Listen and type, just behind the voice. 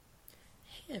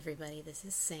Everybody, this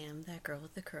is Sam, that girl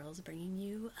with the curls, bringing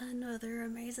you another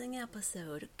amazing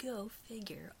episode. Go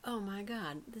figure. Oh my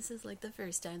god, this is like the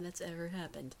first time that's ever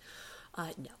happened.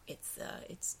 No, it's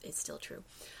still true.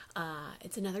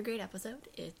 It's another great episode.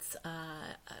 It's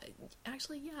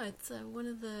it's one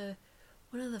of the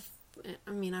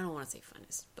I mean, I don't want to say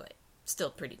funnest, but still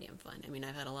pretty damn fun. I mean,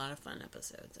 I've had a lot of fun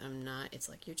episodes. It's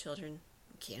like your children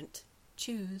can't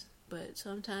choose, but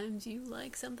sometimes you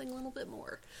like something a little bit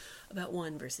more about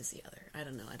one versus the other. I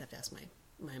don't know. I'd have to ask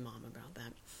my mom about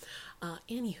that.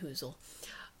 Annie Hoozle.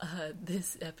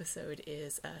 This episode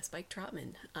is Spike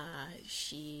Trotman.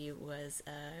 She was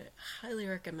highly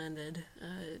recommended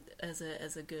as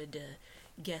a good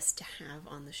guest to have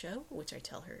on the show, which I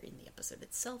tell her in the episode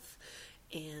itself.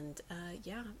 And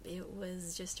it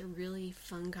was just a really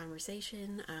fun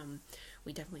conversation.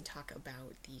 We definitely talk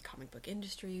about the comic book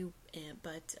industry,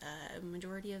 but a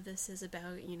majority of this is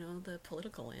about, the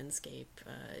political landscape,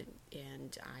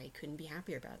 and I couldn't be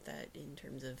happier about that in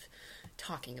terms of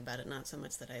talking about it. Not so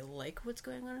much that I like what's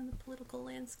going on in the political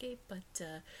landscape, but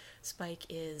Spike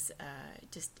is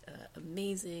just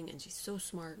amazing, and she's so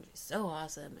smart, and she's so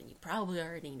awesome, and you probably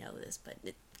already know this, but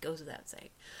it goes without saying.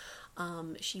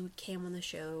 She came on the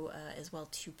show as well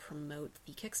to promote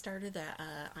the Kickstarter that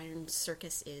Iron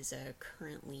Circus is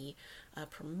currently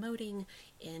promoting,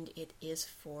 and it is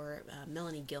for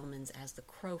Melanie Gilman's As the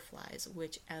Crow Flies,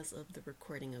 which, as of the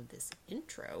recording of this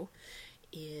intro,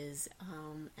 is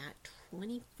at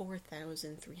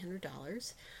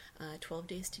 $24,300. 12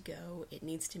 days to go. It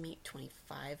needs to meet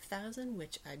 $25,000,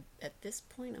 which at this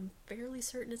point I'm fairly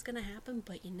certain is going to happen,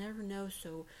 but you never know,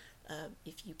 so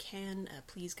if you can,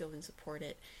 please go and support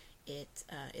it. It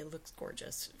looks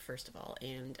gorgeous, first of all,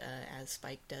 and as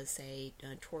Spike does say,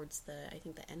 towards the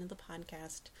end of the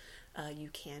podcast, you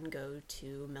can go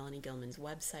to Melanie Gilman's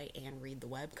website and read the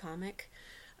webcomic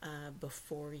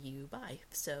before you buy.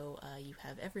 So you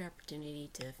have every opportunity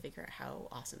to figure out how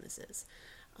awesome this is.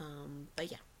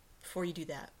 But yeah, before you do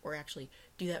that, or actually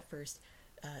do that first,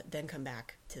 then come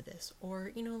back to this,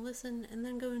 or listen and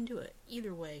then go and do it.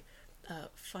 Either way,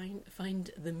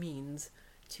 find the means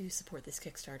to support this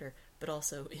Kickstarter, but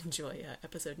also enjoy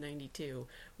episode 92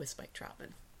 with Spike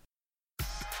Trotman.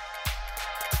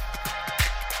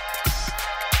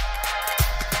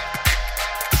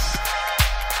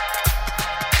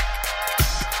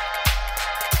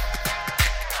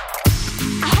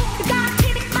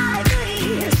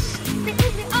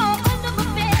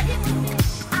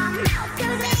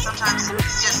 Sometimes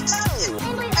it's just the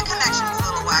connection's a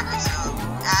little wacky, so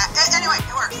anyway,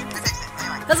 it works. I fixed it.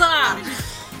 Anyway. Huzzah!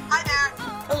 Hi there.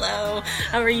 Hello.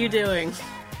 How are you doing?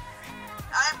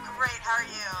 I'm great. How are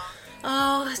you?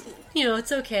 Oh,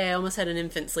 it's okay. I almost had an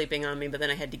infant sleeping on me, but then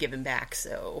I had to give him back,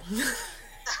 so...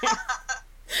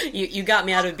 you got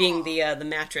me out of being the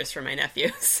mattress for my nephew,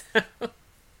 so...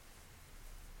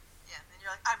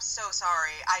 I'm so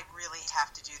sorry. I really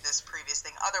have to do this previous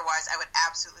thing. Otherwise, I would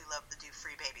absolutely love to do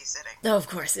free babysitting. Oh, of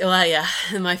course. Well, yeah.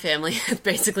 My family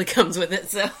basically comes with it,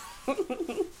 so...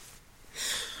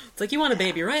 It's like, you want a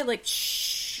baby, right? Like,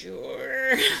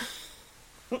 sure. Yeah.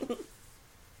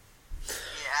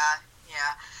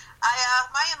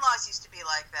 My in-laws used to be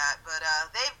like that, but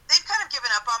they've kind of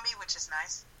given up on me, which is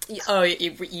nice. Oh,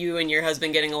 you and your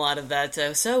husband getting a lot of that.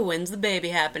 So when's the baby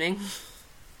happening?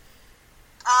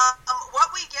 What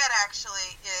we get,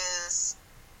 actually, is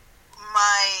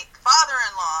my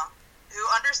father-in-law, who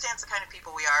understands the kind of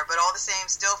people we are, but all the same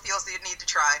still feels the need to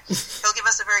try. He'll give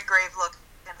us a very grave look,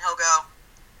 and he'll go,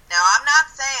 "Now, I'm not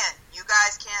saying you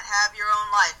guys can't have your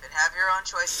own life and have your own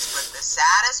choices, but the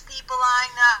saddest people I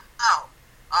know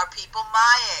are people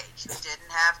my age who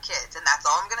didn't have kids," and that's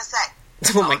all I'm going to say.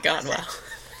 Oh my god, wow.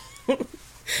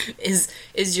 Is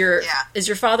your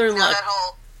father-in-law... that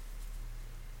whole...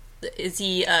 Is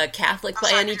he Catholic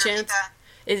by any chance?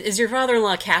 Is your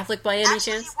father-in-law Catholic by any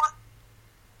chance?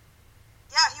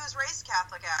 Yeah, he was raised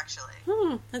Catholic, actually.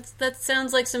 That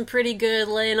sounds like some pretty good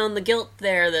laying on the guilt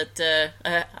there that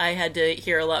I had to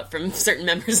hear a lot from certain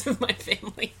members of my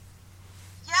family.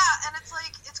 Yeah, and it's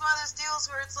like, it's one of those deals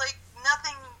where it's like,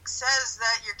 nothing says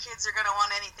that your kids are going to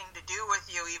want anything to do with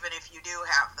you, even if you do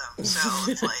have them. So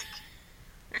it's like,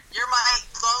 my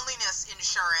loneliness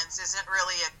insurance isn't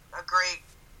really a great...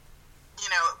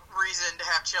 reason to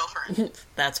have children.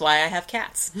 That's why I have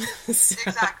cats. So.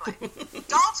 Exactly.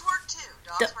 Dogs work too.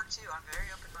 I'm very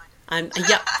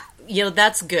open-minded.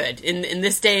 That's good. In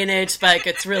this day and age, Spike,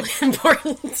 it's really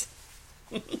important.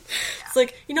 It's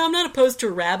like, I'm not opposed to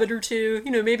a rabbit or two,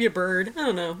 maybe a bird. I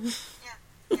don't know.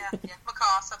 Yeah.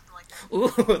 Macaw, something like that.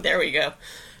 Ooh, there we go.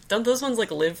 Don't those ones,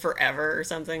 live forever or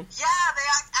something? Yeah, they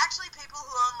actually, people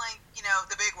who own,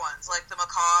 the big ones, like the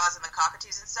macaw macaws and the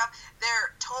cockatoos and stuff,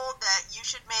 they're told that you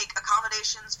should make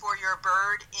accommodations for your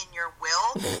bird in your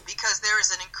will because there is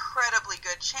an incredibly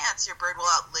good chance your bird will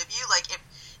outlive you. Like,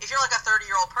 if you're like a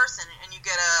 30-year-old person and you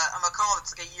get a macaw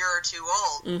that's like a year or two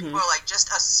old, people are like, just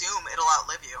assume it'll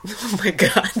outlive you. Oh my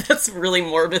god, that's a really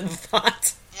morbid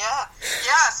thought. Yeah.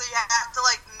 So you have to,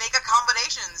 like, make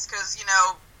accommodations because, you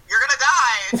know, you're going to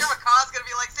die. And your macaw's going to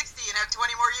be like 60 and have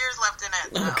 20 more years left in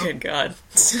it. So. Oh, good god.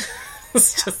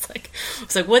 It's just like,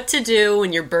 it's like what to do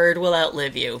when your bird will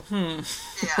outlive you.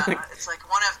 Yeah, it's like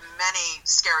one of many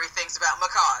scary things about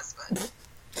macaws,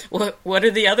 but... What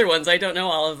are the other ones? I don't know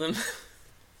all of them.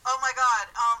 Oh my god.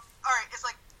 Alright, it's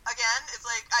like, again, it's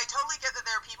like, I totally get that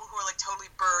there are people who are like totally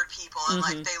bird people and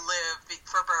like they live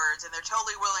for birds and they're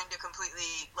totally willing to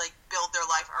completely like build their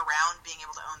life around being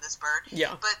able to own this bird.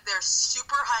 Yeah. But they're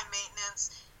super high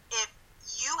maintenance. If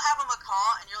you have a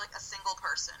macaw and you're like a single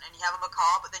person and you have a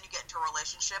macaw but then you get into a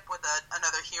relationship with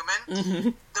another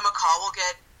human, the macaw will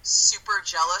get super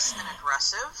jealous and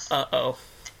aggressive. Uh-oh.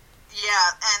 Yeah,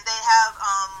 and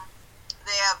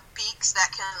they have beaks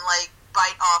that can like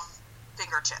bite off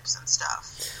fingertips and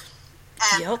stuff.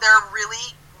 And they're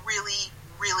really, really,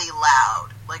 really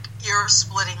loud. Like,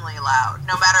 ear-splittingly loud.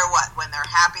 No matter what. When they're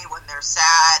happy, when they're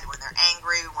sad, when they're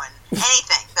angry, when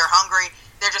anything. They're hungry.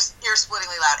 They're just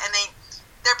ear-splittingly loud. And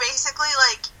they're basically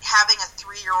like having a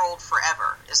 3-year-old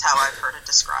forever, is how I've heard it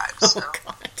described. So. Oh,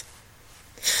 God.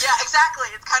 Yeah, exactly.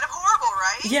 It's kind of horrible,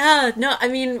 right? Yeah, no, I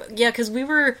mean, yeah, because we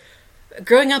were...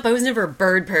 Growing up, I was never a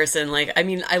bird person. Like, I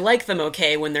mean, I like them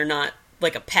okay when they're not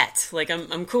like a pet. Like,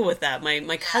 I'm cool with that.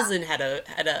 My cousin had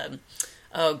a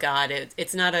oh god,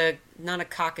 it's not a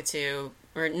cockatoo,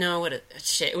 or no, it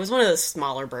was one of those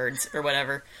smaller birds or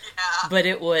whatever. Yeah. But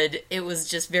it was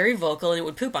just very vocal and it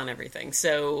would poop on everything.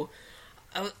 So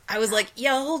I was like,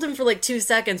 yeah, I'll hold him for like 2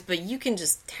 seconds, but you can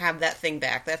just have that thing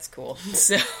back. That's cool.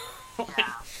 So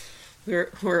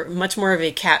we're much more of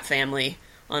a cat family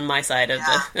on my side of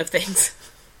things.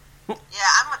 Yeah,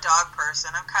 I'm a dog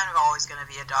person. I'm kind of always going to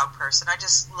be a dog person. I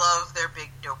just love their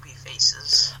big dopey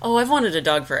faces. Oh, I've wanted a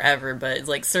dog forever, but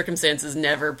like circumstances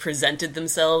never presented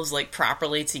themselves like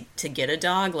properly to get a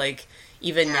dog. Like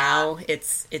even now,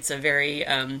 it's a very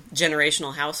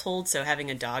generational household. So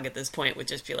having a dog at this point would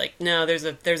just be like, no, there's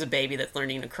a baby that's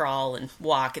learning to crawl and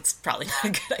walk. It's probably not a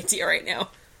good idea right now.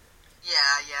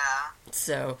 Yeah.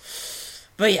 So.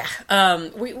 But yeah,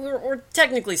 we're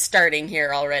technically starting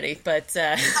here already, but... Oh,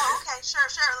 okay, sure,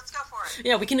 let's go for it.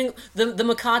 Yeah, we can... The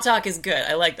macaw talk is good.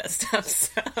 I like that stuff,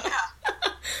 so...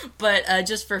 Yeah. But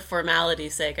just for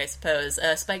formality's sake, I suppose,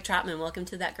 Spike Trotman, welcome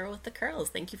to That Girl with the Curls.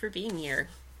 Thank you for being here.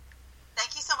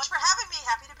 Thank you so much for having me.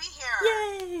 Happy to be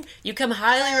here. Yay! You come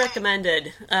highly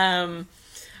recommended.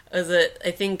 Was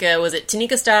it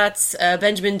Tanika Stotts,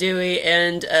 Benjamin Dewey,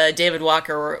 and David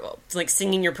Walker were like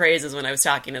singing your praises when I was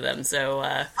talking to them. So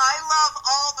I love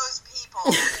all those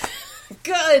people.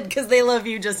 Good, because they love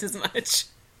you just as much.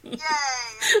 Yay!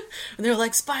 And they're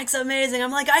like, Spike's amazing.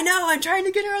 I'm like, I know. I'm trying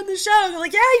to get her on the show. They're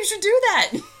like, yeah, you should do that.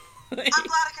 I'm glad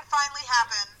it could finally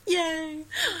happen. Yay!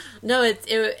 No,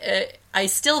 I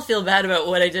still feel bad about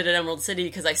what I did at Emerald City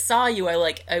because I saw you.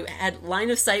 I had line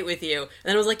of sight with you, and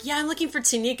then I was like, "Yeah, I'm looking for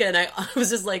Tanika." And I was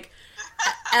just like,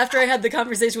 after I had the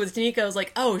conversation with Tanika, I was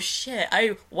like, "Oh shit!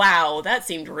 Wow, that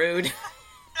seemed rude."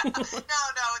 No, it's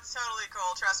totally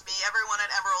cool. Trust me, everyone at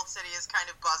Emerald City is kind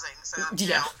of buzzing. So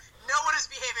yeah. No one is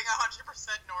behaving 100%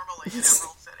 normally in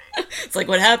Emerald City. It's like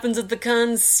what happens at the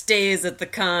con stays at the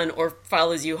con or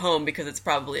follows you home because it's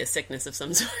probably a sickness of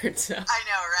some sort. So. I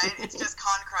know, right? It's just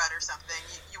con crud or something.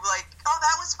 You like, oh,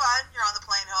 that was fun. You're on the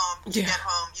plane home. You get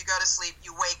home. You go to sleep.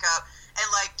 You wake up. And,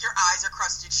 like, your eyes are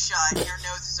crusted shut. Your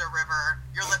nose is a river.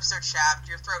 Your lips are chapped.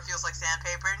 Your throat feels like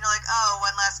sandpaper. And you're like, oh,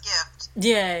 one last gift.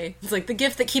 Yay. It's like the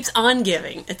gift that keeps on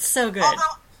giving. It's so good.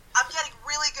 Although, I'm getting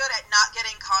really good at not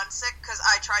getting con sick because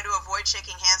I try to avoid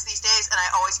shaking hands these days, and I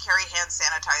always carry hand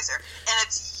sanitizer, and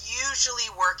it's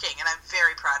usually working, and I'm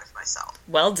very proud of myself.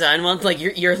 Well done. Well, it's like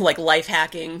you're like life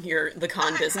hacking the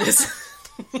con business.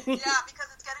 Yeah, because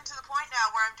it's getting to the point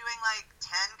now where I'm doing like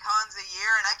 10 cons a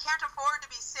year, and I can't afford to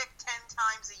be sick 10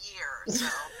 times a year. So.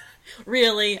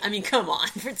 Really? I mean, come on.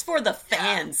 It's for the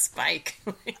fans, Spike.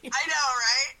 I know,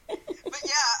 right? But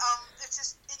yeah, it's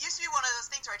just. It used to be one of those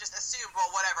things where I just assumed, well,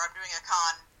 whatever, I'm doing a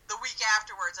con. The week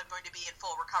afterwards, I'm going to be in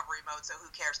full recovery mode, so who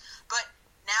cares? But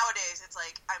nowadays, it's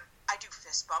like I do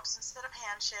fist bumps instead of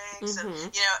handshakes, and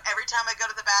every time I go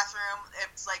to the bathroom,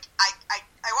 it's like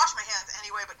I wash my hands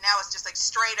anyway, but now it's just like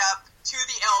straight up to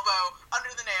the elbow, under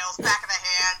the nails, back of the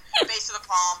hand, base of the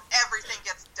palm. Everything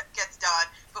gets done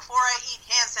before I eat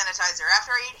hand sanitizer,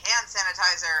 after I eat hand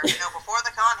sanitizer, before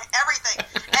the con, everything,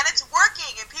 and it's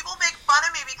working. And people make fun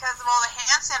of me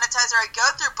sanitizer I go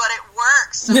through, but it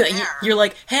works. So there. You're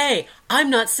like, hey, I'm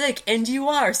not sick, and you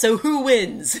are, so who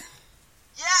wins?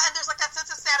 Yeah, and there's like that sense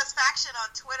of satisfaction on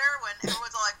Twitter when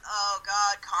everyone's all like, oh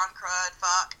god, con crud,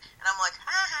 fuck. And I'm like,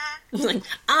 ha. Like,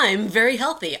 I'm very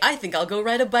healthy. I think I'll go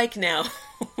ride a bike now.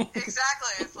 Exactly.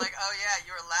 It's like, oh yeah,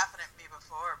 you were laughing at me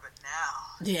before, but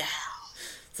now. Yeah.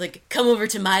 It's like, come over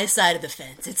to my side of the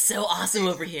fence. It's so awesome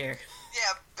over here.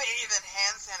 Yeah, bathe in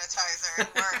hand sanitizer.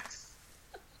 It works.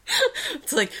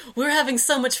 It's like, we're having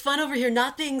so much fun over here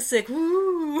not being sick.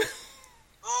 Woo!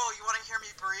 Oh, you want to hear me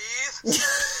breathe?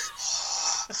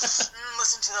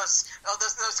 Listen to those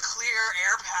clear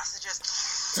air passages.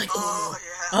 It's like, oh,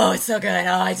 yeah. Oh, it's so good.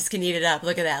 Oh, I just can eat it up.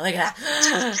 Look at that. Look at that.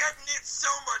 Just getting it so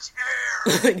much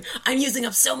air. I'm using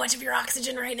up so much of your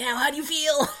oxygen right now. How do you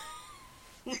feel?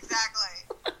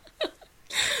 Exactly.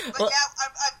 But yeah,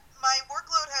 my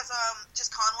workload has,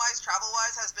 just con-wise,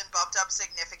 travel-wise, has been bumped up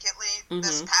significantly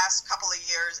this past couple of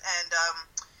years. And,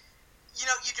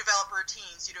 you develop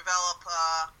routines. You develop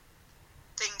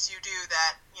things you do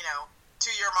that, to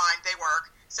your mind, they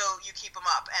work. So you keep them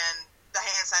up. And the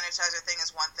hand sanitizer thing is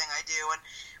one thing I do. And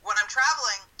when I'm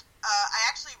traveling, I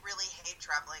actually really hate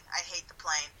traveling. I hate the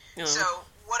plane. Oh. So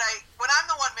when I'm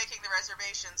the one making the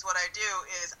reservations, what I do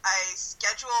is I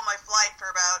schedule my flight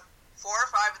for about 4 or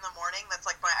 5 in the morning. That's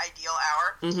like my ideal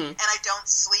hour. And I don't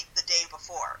sleep the day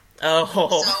before. Oh.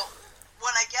 So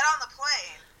when I get on the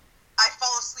plane, I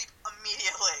fall asleep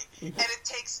immediately. And it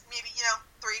takes maybe,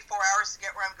 3-4 hours to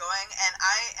get where I'm going. And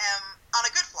I am on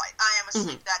a good flight. I am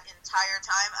asleep that entire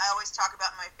time. I always talk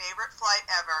about my favorite flight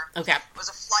ever. Okay. It was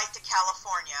a flight to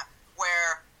California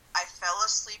where I fell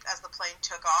asleep as the plane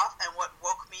took off, and what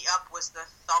woke me up was the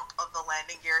thump of the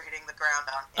landing gear hitting the ground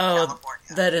in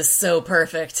California. That is so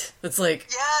perfect. It's like...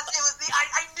 Yes, it was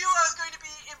I knew I was going to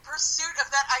be in pursuit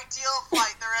of that ideal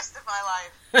flight the rest of my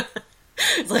life.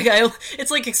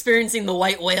 It's like experiencing the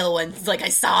white whale when it's like I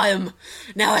saw him.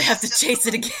 Now I have to chase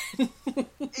it again.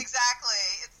 Exactly.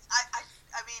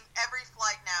 I mean, every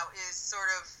flight now is sort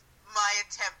of my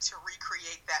attempt to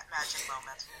recreate that magic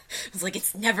moment. It's like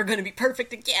it's never going to be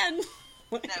perfect again.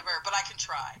 Never, but I can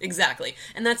try. Exactly,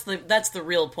 and that's the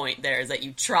real point. There is that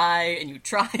you try and you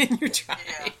try and you try.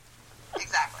 Yeah,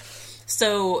 exactly.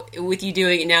 So, with you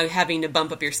doing now, having to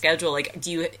bump up your schedule, like,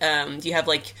 do you have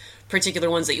like particular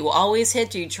ones that you will always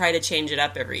hit? Do you try to change it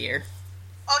up every year?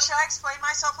 Oh, should I explain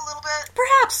myself a little bit?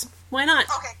 Perhaps. Why not?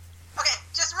 Okay.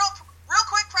 Just real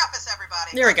quick preface,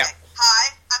 everybody. There we go.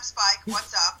 Hi, I'm Spike.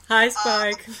 What's up? Hi,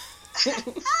 Spike.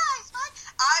 Hi, Spike.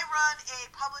 I run a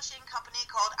publishing company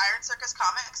called Iron Circus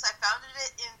Comics. I founded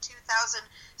it in 2007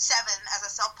 as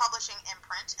a self-publishing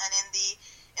imprint, and in the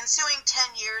ensuing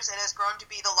 10 years, it has grown to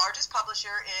be the largest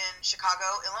publisher in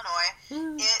Chicago, Illinois.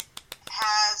 It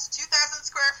has 2,000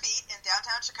 square feet in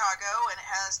downtown Chicago, and it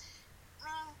has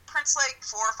prints like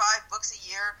 4 or 5 books a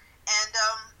year, and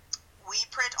we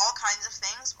print all kinds of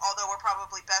things, although we're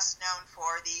probably best known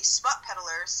for the Smut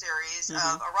Peddler series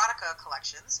of erotica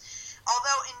collections.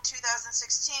 Although in 2016,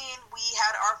 we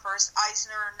had our first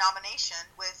Eisner nomination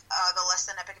with the Less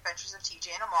Than Epic Adventures of TJ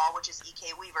and Amal, which is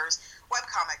E.K. Weaver's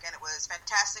webcomic, and it was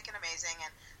fantastic and amazing,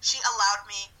 and she allowed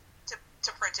me to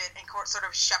print it and sort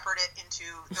of shepherd it into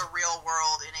the real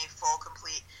world in a full,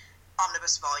 complete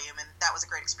omnibus volume, and that was a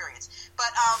great experience.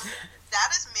 But that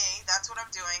is me. That's what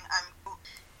I'm doing.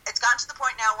 It's gotten to the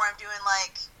point now where I'm doing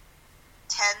like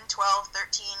 10, 12,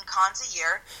 13 cons a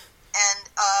year, and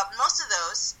most of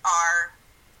those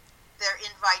they're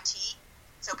invitee,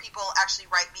 so people actually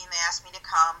write me and they ask me to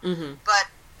come, but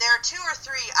there are 2 or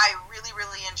 3 I really,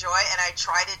 really enjoy, and I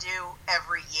try to do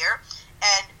every year,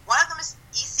 and one of them is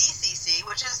ECCC,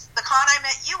 which is the con I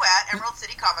met you at, Emerald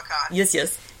City Comic Con. Yes.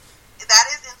 That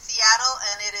is in Seattle,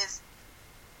 and it is...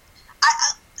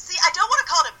 I don't want to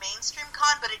call it a mainstream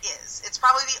con, but it is. It's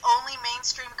probably the only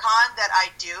mainstream con that I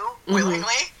do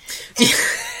willingly. It's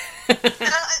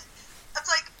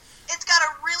like, it's got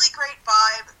a really great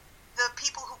vibe. The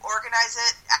people who organize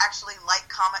it actually like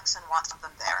comics and want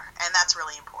them there, and that's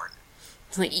really important.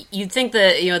 It's like, you'd think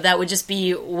that, that would just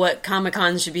be what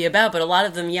Comic-Cons should be about, but a lot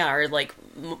of them, are like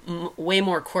way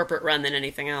more corporate run than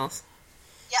anything else.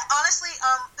 Yeah, honestly,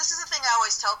 this is the thing I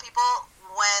always tell people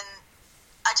when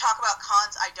I talk about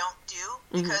cons I don't do,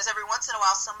 because every once in a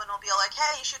while someone will be like,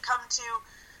 hey, you should come to,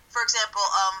 for example,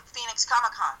 Phoenix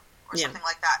Comic Con or something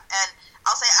like that. And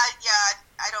I'll say,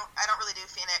 I don't really do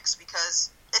Phoenix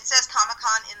because it says Comic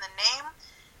Con in the name,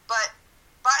 but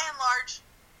by and large,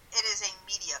 it is a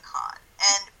media con.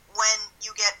 And when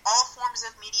you get all forms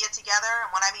of media together, and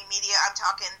when I mean media, I'm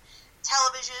talking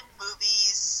television,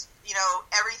 movies,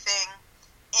 everything,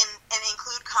 and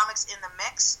include comics in the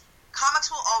mix,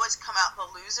 comics will always always come out the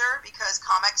loser because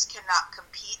comics cannot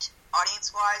compete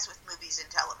audience-wise with movies and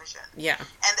television. Yeah.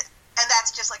 And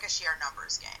that's just like a sheer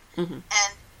numbers game. Mm-hmm.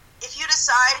 And if you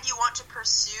decide you want to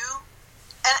pursue,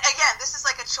 and again, this is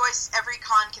like a choice every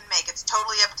con can make. It's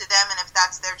totally up to them, and if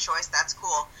that's their choice, that's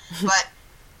cool. But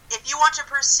if you want to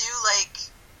pursue,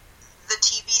 like, the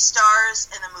TV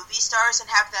stars and the movie stars and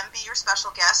have them be your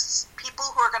special guests, people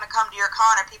who are going to come to your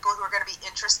con are people who are going to be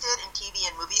interested in TV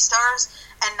and movie stars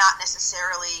and not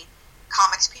necessarily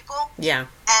comics people.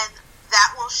 Yeah. And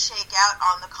that will shake out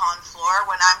on the con floor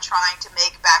when I'm trying to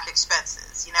make back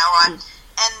expenses, you know? And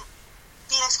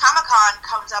Phoenix Comic Con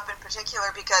comes up in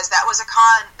particular because that was a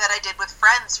con that I did with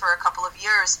friends for a couple of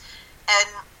years. And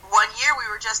one year we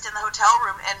were just in the hotel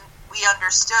room and we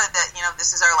understood that, you know,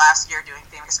 this is our last year doing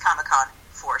Phoenix Comic Con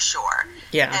for sure.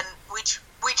 Yeah. And we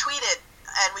tweeted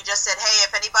and we just said, hey,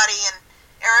 if anybody in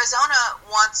Arizona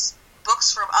wants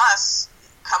books from us,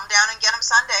 come down and get them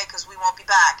Sunday because we won't be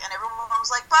back. And everyone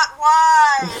was like, but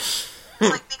why? It's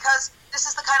like, because this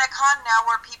is the kind of con now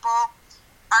where people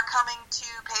are coming to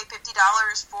pay $50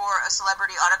 for a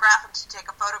celebrity autograph and to take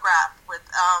a photograph with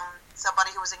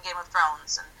somebody who was in Game of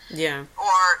Thrones. And, yeah.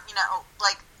 Or, you know,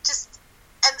 like, just...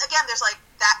 And again, there's like,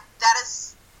 that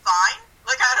is fine.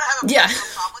 Like, I don't have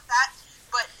a problem with that.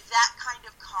 But that kind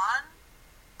of con,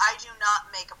 I do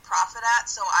not make a profit at,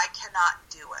 so I cannot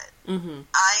do it. Mm-hmm.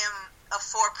 I am a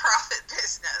for-profit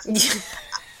business.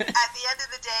 At the end of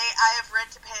the day, I have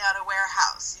rent to pay on a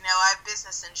warehouse. You know, I have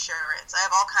business insurance. I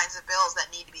have all kinds of bills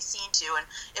that need to be seen to. And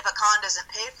if a con doesn't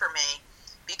pay for me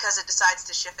because it decides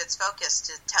to shift its focus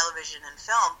to television and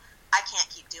film, I can't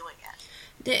keep doing it.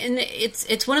 And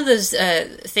it's one of those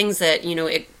things that, you know,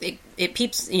 it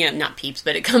peeps, you know, not peeps,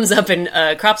 but it comes up and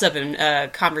crops up in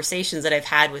conversations that I've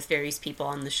had with various people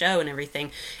on the show and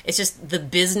everything. It's just the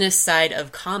business side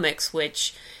of comics,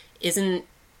 which isn't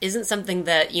something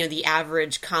that, you know, the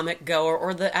average comic goer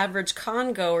or the average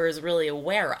con goer is really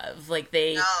aware of. Like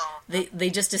they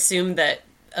just assume that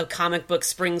a comic book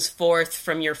springs forth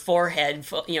from your forehead,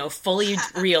 you know, fully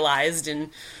realized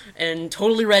and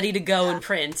totally ready to go and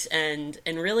print. And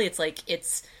really, it's like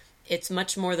it's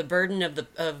much more the burden of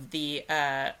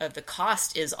the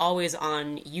cost is always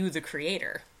on you, the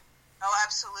creator. Oh,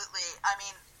 absolutely. I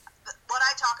mean, what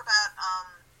I talk about,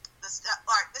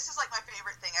 this is like my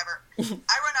favorite thing ever.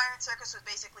 I run Iron Circus with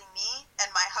basically me and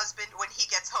my husband when he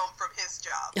gets home from his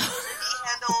job. He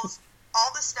handles all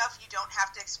the stuff you don't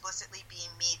have to explicitly be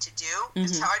me to do,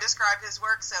 is how I describe his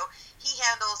work. So he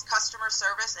handles customer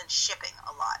service and shipping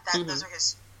a lot. Those are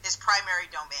his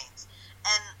primary domains.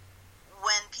 And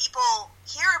when people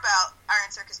hear about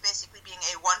Iron Circus basically being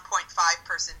a 1.5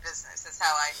 person business, that's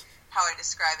how I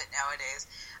describe it nowadays,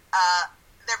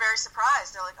 they're very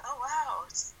surprised. They're like, oh wow,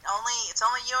 it's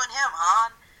only you and him,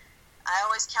 huh? I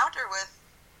always counter with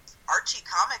Archie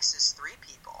Comics is 3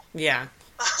 people. Yeah.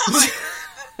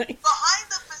 Behind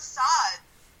the facade,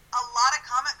 a lot of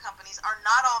comic companies are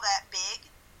not all that big.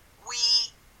 We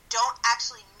don't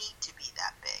actually need to be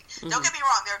that big. Don't get me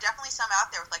wrong, there are definitely some out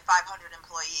there with like 500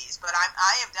 employees, but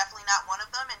I am definitely not one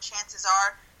of them, and chances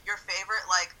are your favorite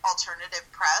like alternative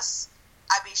press,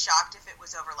 I'd be shocked if it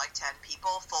was over like 10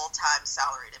 people, full-time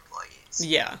salaried employees.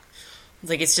 Yeah.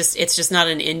 Like it's just not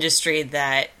an industry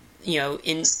that, you know,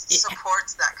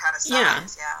 supports that kind of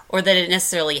size, yeah. Or that it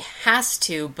necessarily has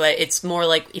to, but it's more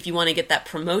like if you want to get that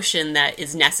promotion that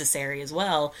is necessary as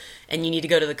well, and you need to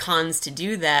go to the cons to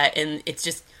do that, and it's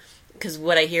just, because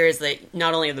what I hear is that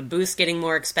not only are the booths getting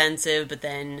more expensive, but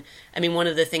then, I mean, one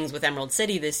of the things with Emerald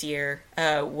City this year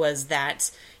was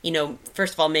that, you know,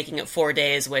 first of all, making it 4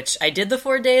 days, which I did the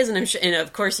 4 days, and I'm sure, and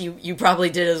of course you probably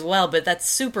did as well, but that's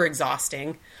super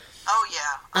exhausting. Oh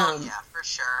yeah, for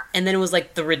sure. And then it was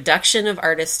like the reduction of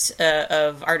Artist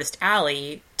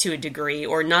Alley to a degree,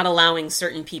 or not allowing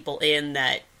certain people in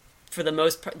that, for the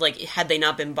most part, like had they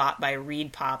not been bought by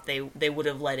Reed Pop, they would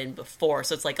have let in before.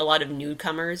 So it's like a lot of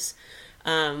newcomers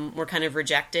were kind of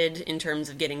rejected in terms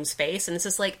of getting space, and it's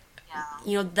just like,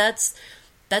 you know, that's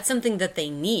something that they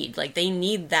need. Like they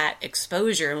need that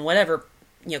exposure and whatever,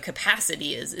 you know,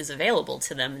 capacity is available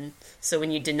to them. And so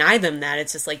when you deny them that,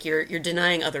 it's just like you're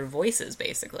denying other voices,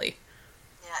 basically.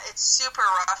 Yeah, it's super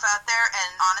rough out there,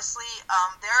 and honestly,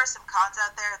 there are some cons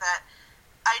out there that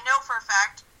I know for a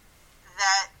fact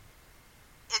that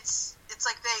it's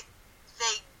like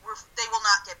they will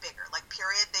not get bigger. Like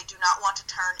period, they do not want to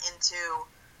turn into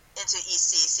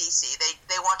ECCC.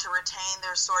 They want to retain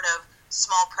their sort of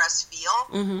small press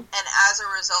feel, and as a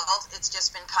result, it's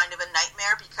just been kind of a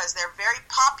nightmare because they're very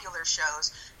popular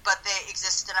shows, but they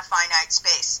exist in a finite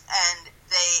space, and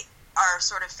they are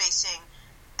sort of facing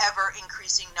ever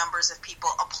increasing numbers of people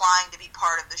applying to be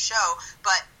part of the show.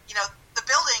 But the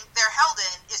building they're held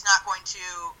in is not going to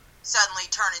suddenly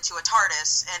turn into a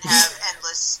TARDIS and have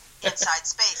endless inside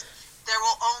space. There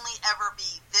will only ever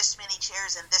be this many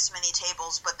chairs and this many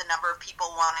tables, but the number of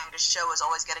people wanting to show is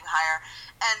always getting higher.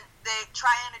 And they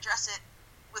try and address it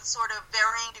with sort of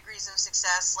varying degrees of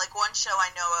success. Like one show I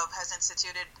know of has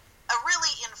instituted a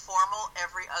really informal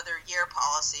every other year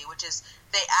policy, which is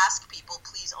they ask people,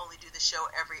 please only do the show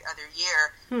every other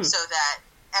year so that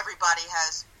everybody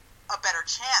has a better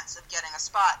chance of getting a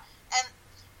spot. And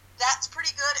that's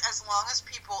pretty good as long as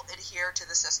people adhere to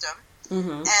the system.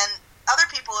 Mm-hmm. And other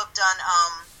people have done,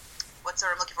 what's the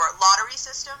word I'm looking for, lottery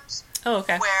systems. Oh,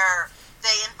 okay. Where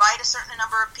they invite a certain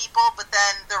number of people, but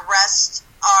then the rest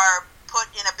are put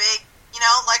in a big,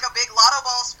 like a big lotto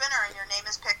ball spinner, and your name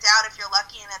is picked out if you're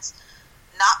lucky, and it's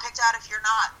not picked out if you're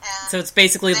not. And so it's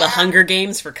basically the Hunger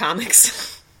Games for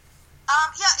comics?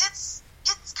 Yeah, it's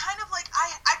kind of like,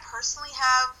 I personally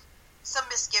have some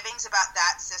misgivings about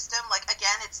that system. Like,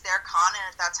 again, it's their con,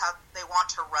 and if that's how they want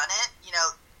to run it,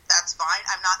 that's fine.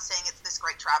 I'm not saying it's this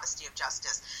great travesty of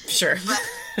justice. Sure. But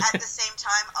at the same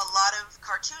time, a lot of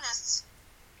cartoonists,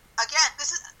 again,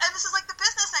 this is like the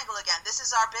business angle again. This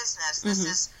is our business. This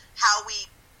is how we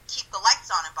keep the lights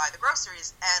on and buy the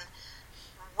groceries. And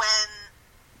when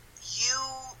you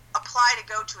apply to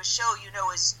go to a show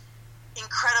is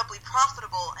incredibly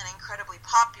profitable and incredibly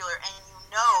popular, and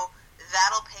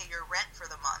that'll pay your rent for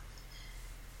the month,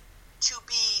 to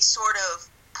be sort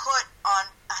of put on,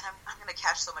 and I'm going to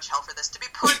catch so much hell for this, to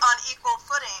be put on equal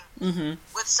footing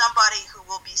with somebody who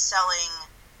will be selling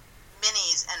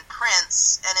minis and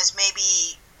prints and is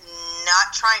maybe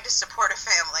not trying to support a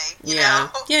family, you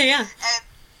know? Yeah.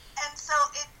 And so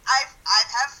I've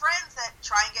had friends that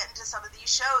try and get into some of these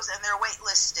shows, and they're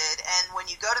waitlisted, and when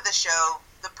you go to the show,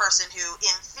 the person who,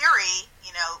 in theory,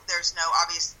 there's no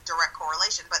obvious direct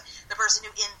correlation, but the person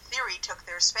who, in theory, took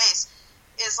their space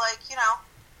is like,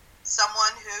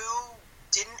 someone who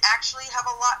didn't actually have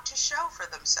a lot to show for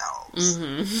themselves.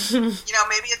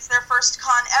 Maybe it's their first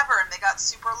con ever, and they got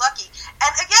super lucky.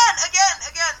 And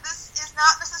again, this is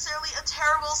not necessarily a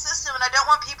terrible system, and I don't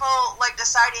want people, like,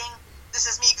 deciding this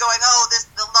is me going,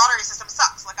 the lottery system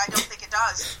sucks. Like, I don't think it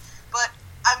does. But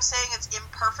I'm saying it's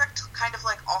imperfect, kind of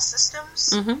like all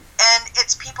systems, and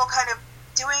it's people kind of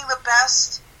doing the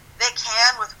best they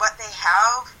can with what they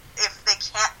have if they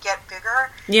can't get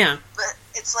bigger. Yeah. But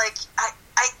it's like,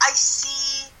 I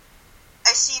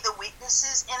see the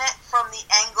weaknesses in it from the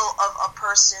angle of a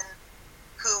person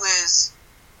who is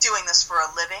doing this for a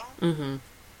living. And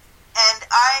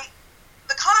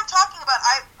the con I'm talking about,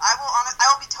 I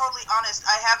will be totally honest,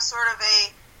 I have sort of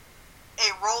a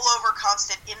rollover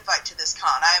constant invite to this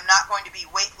con. I am not going to be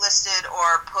waitlisted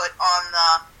or put on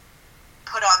the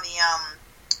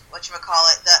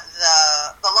whatchamacallit,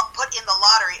 put in the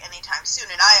lottery anytime soon,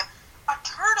 and I am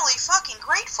eternally fucking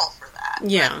grateful for that.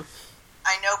 Yeah. But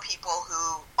I know people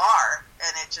who are,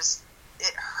 and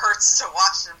it hurts to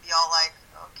watch them be all like,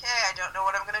 okay, I don't know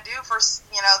what I'm going to do for,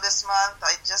 this month.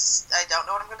 I don't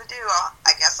know what I'm going to do.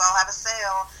 I guess I'll have a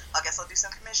sale. I guess I'll do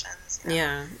some commissions.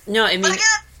 Yeah. No, I mean... But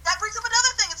again, that brings up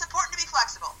another thing. It's important to be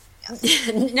flexible.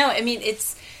 Yes. No, I mean,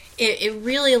 it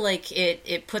really, like,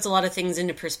 it puts a lot of things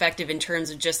into perspective in terms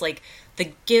of just, like,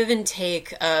 the give and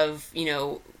take of,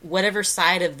 whatever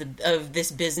side of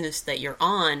this business that you're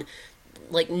on.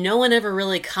 Like, no one ever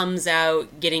really comes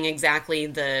out getting exactly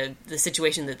the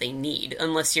situation that they need,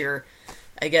 unless you're,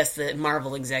 I guess, the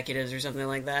Marvel executives or something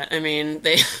like that. I mean,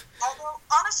 they... Although,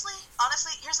 honestly,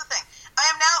 here's the thing. I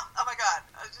am now, oh my god,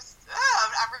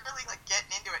 I'm really, like,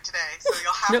 getting into it today, so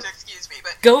you'll have to excuse me,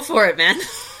 but... Go for it, man.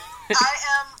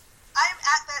 I'm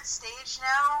at that stage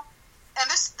now, and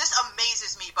this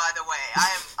amazes me, by the way.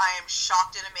 I am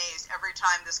shocked and amazed every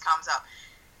time this comes up.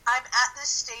 I'm at this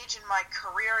stage in my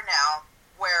career now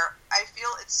where I feel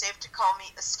it's safe to call me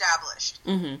established.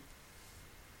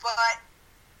 But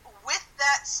with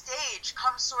that stage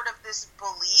comes sort of this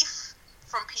belief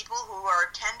from people who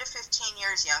are 10 to 15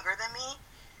 years younger than me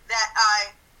that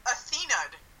I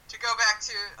Athena'd, to go back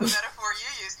to a metaphor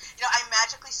you used. I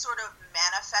magically sort of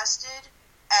manifested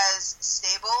as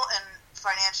stable and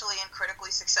financially and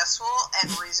critically successful and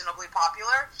reasonably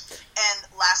popular. And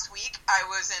last week I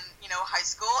was in, high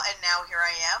school, and now here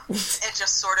I am. It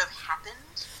just sort of happened.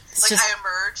 I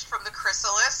emerged from the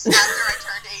chrysalis after I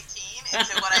turned 18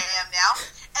 into what I am now.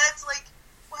 And it's like,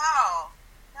 wow,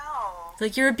 no.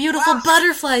 Like, you're a beautiful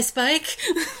butterfly, Spike.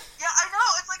 Yeah, I know.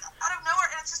 It's like out of nowhere,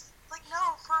 and it's just like,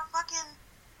 no, for fucking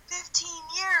 15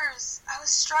 years, I was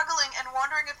struggling and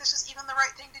wondering if this was even the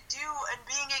right thing to do, and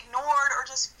being ignored or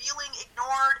just feeling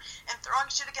ignored and throwing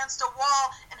shit against a wall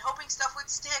and hoping stuff would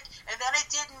stick, and then it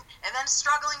didn't, and then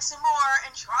struggling some more,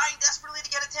 and trying desperately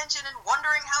to get attention, and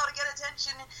wondering how to get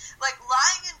attention, like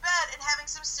lying in bed and having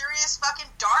some serious fucking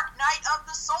dark night of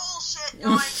the soul shit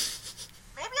going,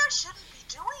 maybe I shouldn't be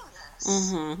doing this.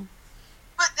 Mm-hmm.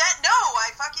 But then, no,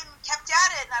 I fucking kept at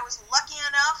it, and I was lucky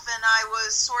enough, and I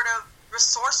was sort of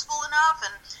resourceful enough,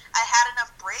 and I had enough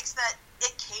breaks that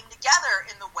it came together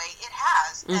in the way it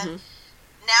has. And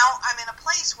now I'm in a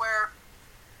place where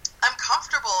I'm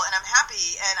comfortable and I'm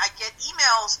happy, and I get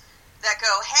emails that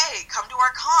go, hey, come to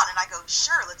our con, and I go,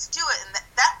 sure, let's do it, and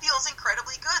that feels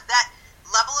incredibly good. That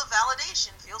level of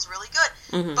validation feels really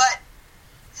good. But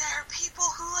there are people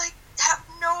who, like, have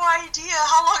no idea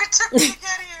how long it took me to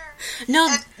get here.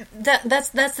 No, that's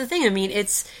the thing. I mean,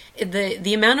 it's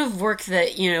the amount of work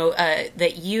that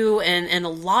that you and a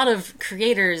lot of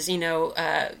creators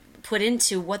put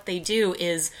into what they do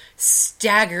is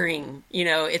staggering.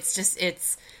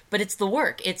 But it's the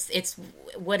work. It's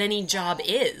what any job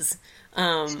is.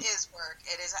 It is work.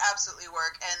 It is absolutely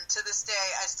work. And to this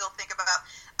day, I still think about.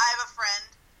 I have a friend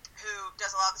who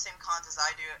does a lot of the same cons as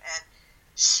I do, and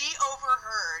she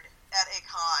overheard at a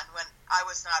con when I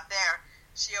was not there.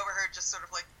 She overheard just sort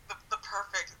of like the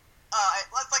perfect.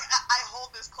 I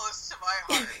hold this close to my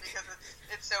heart because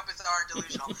it's so bizarre and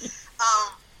delusional.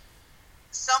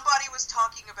 Somebody was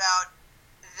talking about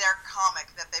their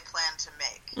comic that they plan to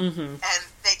make, and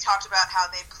they talked about how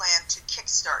they plan to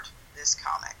kickstart this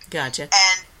comic. Gotcha.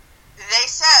 And they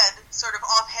said, sort of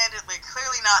offhandedly,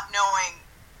 clearly not knowing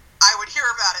I would hear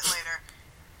about it later.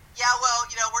 Yeah, well,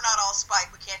 we're not all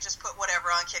Spike. We can't just put whatever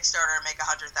on Kickstarter and make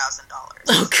 $100,000.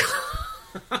 Oh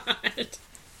God.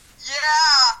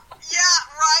 Yeah,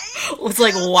 right? It's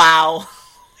like, wow.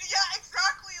 Yeah,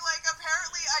 exactly. Like,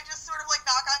 apparently I just sort of, like,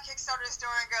 knock on Kickstarter's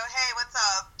door and go, hey, what's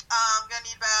up? I'm gonna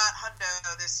need about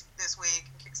 $100 this week.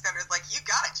 And Kickstarter's like, you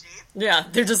got it, Chief. Yeah,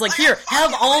 they're just like, here,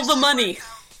 have all the money.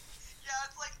 Yeah,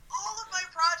 it's like, all of my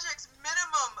projects,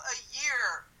 minimum a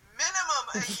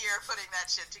year putting that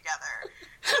shit together.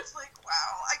 It's like,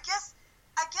 wow. I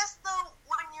guess though,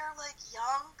 when you're like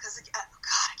young, because God,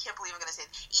 I can't believe I'm gonna say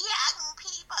it. Young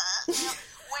people.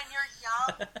 When you're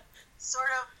young,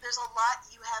 sort of, there's a lot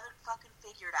you haven't fucking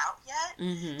figured out yet.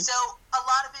 So a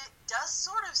lot of it does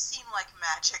sort of seem like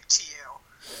magic to you.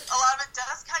 A lot of it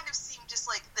does kind of seem just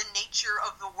like the nature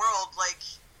of the world, like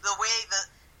the way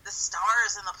the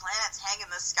stars and the planets hang in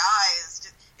the sky is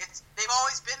just, they've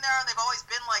always been there, and they've always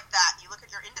been like that. You look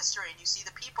at your industry and you see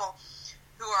the people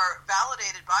who are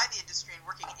validated by the industry and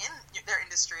working in their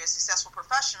industry as successful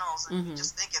professionals, and you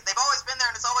just think they've always been there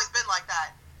and it's always been like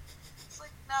that. It's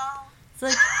like, no. It's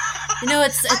like,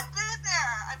 it's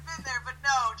I've been there, but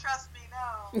no, trust me,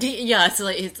 no. Yeah, it's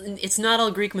like it's not all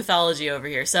Greek mythology over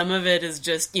here. Some of it is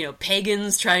just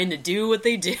pagans trying to do what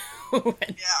they do. Hard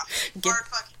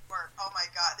fucking work. Oh my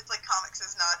God, it's like comics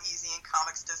is not easy, and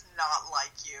comics does not like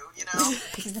you.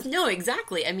 No,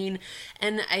 exactly. I mean,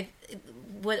 and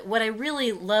what I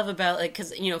really love about, like,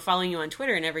 because following you on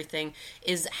Twitter and everything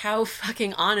is how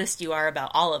fucking honest you are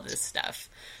about all of this stuff.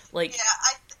 Like, yeah,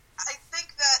 I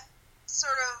think that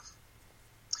sort of.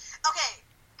 Okay,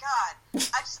 God,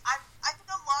 I think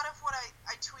a lot of what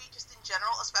I tweet just in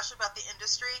general, especially about the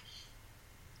industry,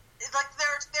 like there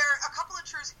are a couple of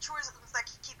truisms that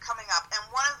keep coming up, and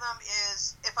one of them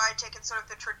is if I had taken sort of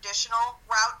the traditional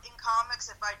route in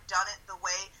comics, if I'd done it the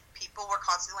way people were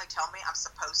constantly telling me I'm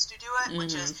supposed to do it,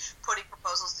 which is putting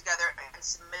proposals together and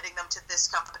submitting them to this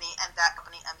company and that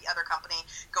company and the other company,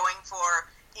 going for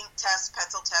ink tests,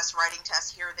 pencil tests, writing tests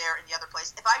here, there, and the other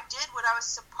place. If I did what I was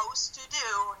supposed to do,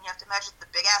 and you have to imagine the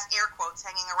big-ass air quotes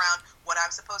hanging around what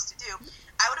I'm supposed to do,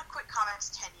 I would have quit comics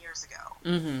 10 years ago.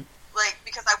 Like,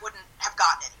 because I wouldn't have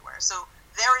gotten anywhere. So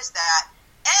there is that.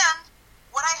 And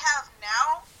what I have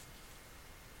now,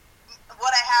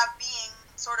 what I have being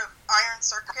sort of Iron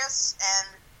Circus and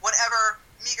whatever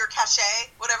meager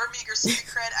cachet, whatever meager street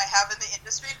cred I have in the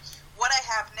industry, what I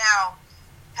have now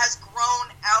has grown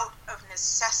out of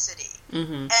necessity.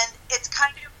 And it's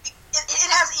kind of,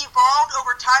 it has evolved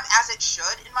over time, as it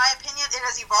should, in my opinion. It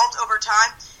has evolved over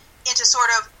time into sort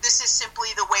of, this is simply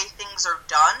the way things are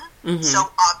done,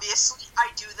 so obviously I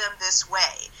do them this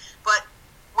way. But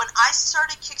when I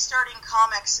started kickstarting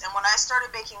comics, and when I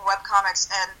started making webcomics,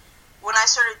 and when I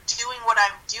started doing what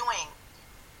I'm doing,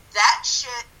 that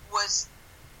shit was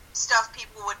stuff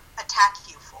people would attack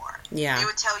you for. Yeah. They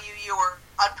would tell you you were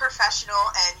unprofessional,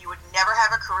 and you would never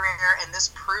have a career, and this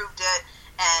proved it,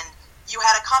 and you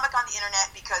had a comic on the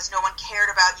internet because no one cared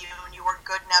about you, and you weren't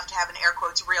good enough to have an air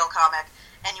quotes real comic,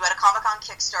 and you had a comic on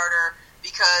Kickstarter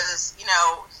because,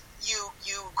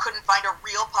 you couldn't find a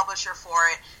real publisher for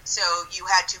it, so you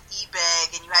had to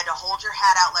e-beg, and you had to hold your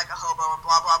hat out like a hobo, and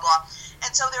blah, blah, blah.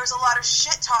 And so there was a lot of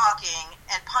shit-talking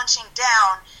and punching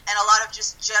down, and a lot of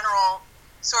just general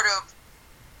sort of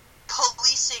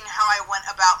policing how I went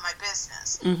about my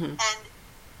business. Mm-hmm. And,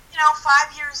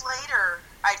 5 years later,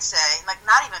 I'd say, like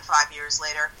not even 5 years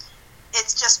later,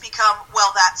 it's just become,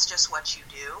 well, that's just what you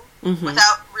do, mm-hmm.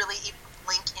 without really even a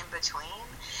link in between.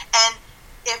 And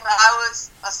if I was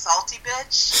a salty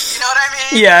bitch, you know what I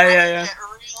mean? Yeah. Get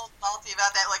real salty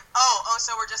about that. Like, oh,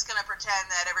 so we're just going to pretend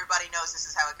that everybody knows this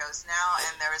is how it goes now,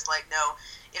 and there was like no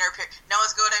no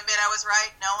one's going to admit I was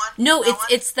right. No one. No,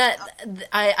 it's that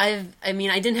I mean,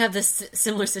 I didn't have this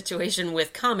similar situation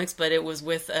with comics, but it was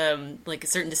with like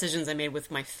certain decisions I made with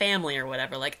my family or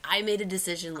whatever. Like, I made a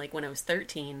decision like when I was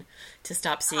 13 to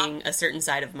stop seeing a certain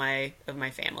side of my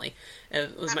family.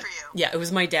 It was Good for you. Yeah, it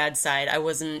was my dad's side.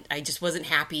 I just wasn't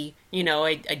happy.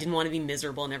 I didn't want to be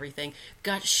miserable and everything.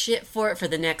 Got shit for it for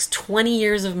the next 20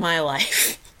 years of my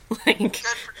life. Good for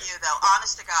you, though.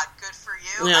 Honest to God, good for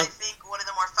you. Yeah. I think one of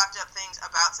the more fucked up things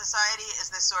about society is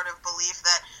this sort of belief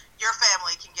that your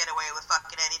family can get away with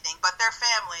fucking anything, but they're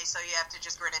family, so you have to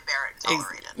just grin and bear it and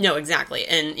tolerate it. No, exactly.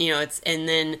 And, and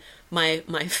then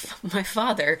my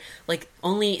father, like,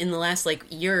 only in the last, like,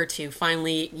 year or two,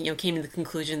 finally, came to the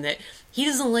conclusion that he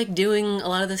doesn't like doing a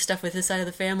lot of this stuff with his side of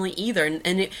the family either.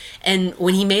 And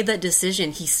when he made that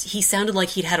decision, he sounded like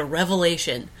he'd had a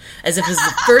revelation, as if it was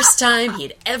the first time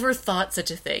he'd ever thought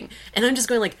such a thing. And I'm just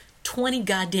going like, 20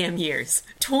 goddamn years.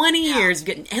 20 years of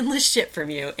getting endless shit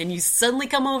from you, and you suddenly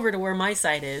come over to where my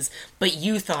side is, but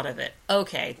you thought of it.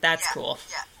 Okay, that's cool.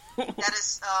 Yeah. That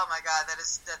is, oh my God,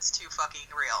 that's too fucking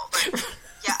real. But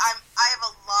yeah, I have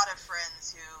a lot of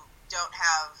friends who don't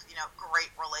have, great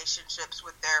relationships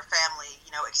with their family,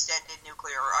 extended,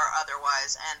 nuclear or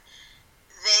otherwise, and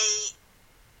they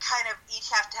kind of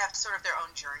each have to have sort of their own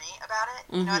journey about it.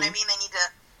 You know what I mean? They need to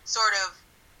sort of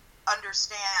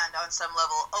understand on some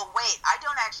level, oh wait, I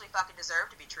don't actually fucking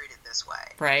deserve to be treated this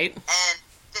way. Right. And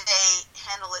they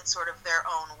handle it sort of their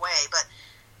own way. But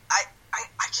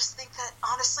I just think that,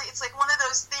 honestly, it's like one of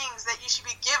those things that you should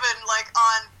be given, like,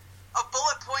 on a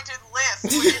bullet-pointed list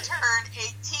when you turn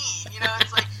 18.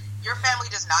 It's like, your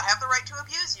family does not have the right to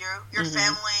abuse you. Your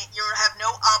family, you have no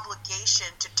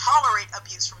obligation to tolerate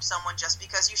abuse from someone just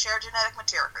because you share genetic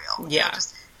material. Yeah.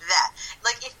 Just that.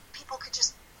 Like, if people could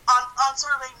just, on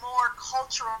sort of a more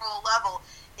cultural level,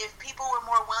 if people were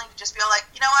more willing to just be like,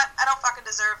 you know what, I don't fucking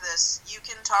deserve this. You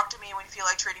can talk to me when you feel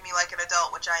like treating me like an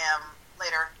adult, which I am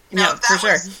later. For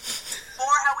sure.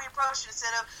 More how we approach it,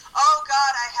 instead of, oh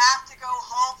God, I have to go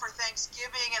home for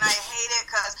Thanksgiving and I hate it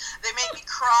because they make me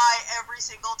cry every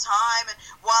single time, and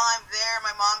while I'm there,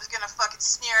 my mom's gonna fucking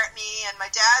sneer at me, and my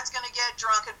dad's gonna get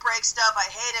drunk and break stuff. I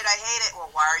hate it. Well,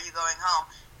 why are you going home?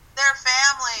 They're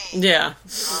family. Yeah.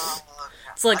 Oh,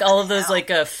 it's like all of those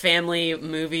like family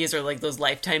movies or like those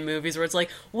Lifetime movies where it's like,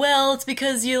 well, it's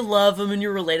because you love them and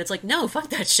you're related. It's like, no, fuck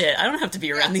that shit. I don't have to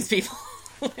be around these people.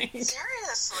 Like,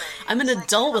 seriously. I'm an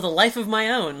adult with a life of my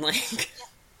own. Like,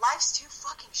 life's too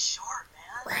fucking short,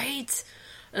 man. Right.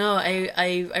 No,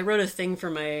 I wrote a thing for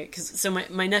my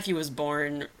nephew was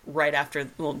born right after,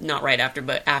 well, not right after,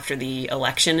 but after the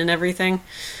election and everything.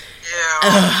 Yeah.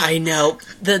 I know.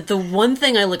 The one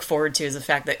thing I look forward to is the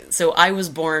fact that, so I was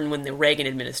born when the Reagan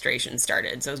administration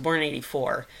started. So I was born in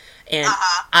 1984. And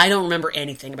I don't remember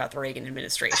anything about the Reagan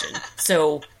administration.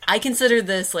 So I consider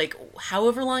this, like,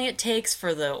 however long it takes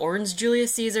for the Orange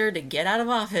Julius Caesar to get out of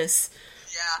office,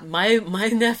 my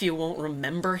nephew won't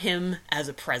remember him as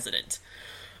a president.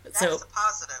 That's a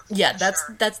positive. Yeah,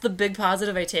 that's the big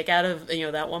positive I take out of,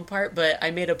 that one part. But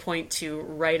I made a point to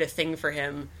write a thing for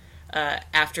him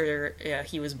after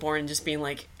he was born, just being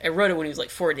like, I wrote it when he was like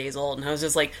 4 days old, and I was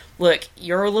just like, look,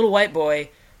 you're a little white boy,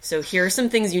 so here are some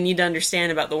things you need to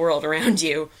understand about the world around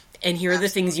you, and here are the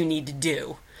things you need to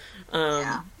do.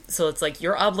 So it's like,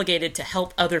 you're obligated to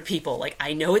help other people. Like,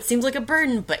 I know it seems like a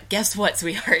burden, but guess what,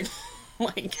 sweetheart?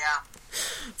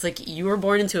 It's like, you were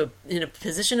born in a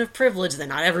position of privilege that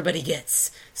not everybody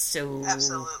gets. So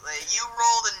absolutely, you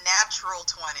rolled a natural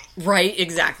 20. Right,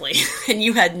 exactly, and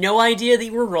you had no idea that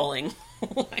you were rolling.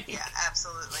 Yeah,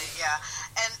 absolutely, yeah,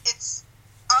 and it's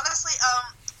honestly,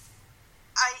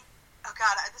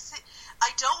 I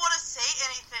don't want to say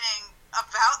anything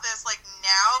about this like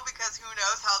now, because who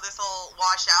knows how this will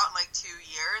wash out in like 2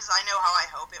 years. I know how I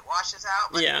hope it washes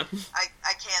out, but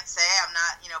I can't say. I'm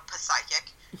not,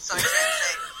 psychic, so I can't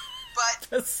say.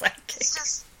 But Psychic. it's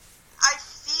just, I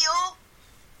feel,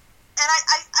 and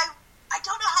I I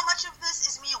don't know how much of this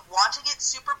is me wanting it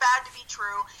super bad to be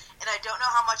true, and I don't know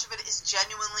how much of it is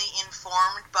genuinely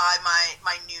informed by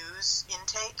my news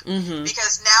intake. Mm-hmm.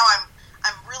 Because now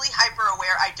I'm really hyper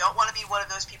aware. I don't want to be one of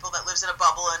those people that lives in a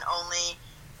bubble and only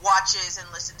watches and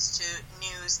listens to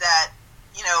news that,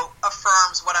 you know,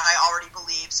 affirms what I already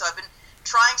believe. So I've been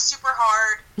trying super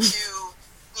hard to,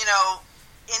 you know,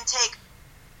 intake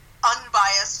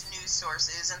unbiased news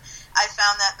sources, and I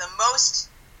found that I'll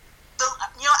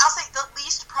say the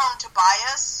least prone to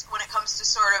bias when it comes to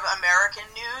sort of American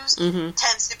news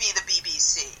tends to be the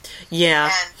BBC. Yeah.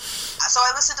 And so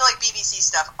I listen to, like, BBC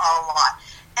stuff a lot.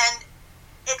 And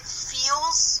it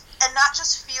feels, and not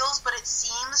just feels, but it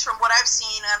seems from what I've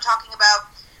seen, and I'm talking about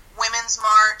Women's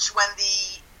March when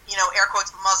the, you know, air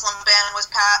quotes, Muslim ban was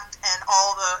packed, and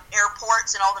all the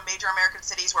airports in all the major American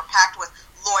cities were packed with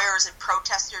lawyers and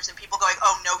protesters and people going,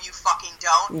 oh, no, you fucking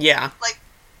don't. Yeah. Like,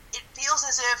 it feels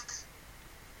as if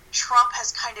Trump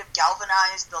has kind of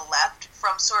galvanized the left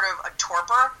from sort of a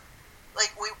torpor. Like,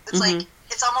 it's like,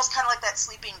 it's almost kind of like that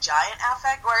sleeping giant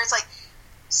affect, where it's like,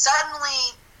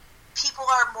 suddenly people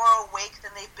are more awake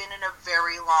than they've been in a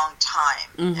very long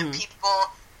time. And people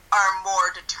are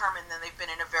more determined than they've been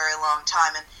in a very long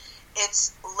time. And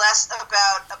it's less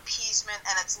about appeasement,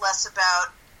 and it's less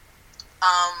about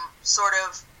sort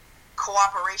of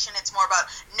cooperation. It's more about,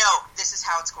 no, this is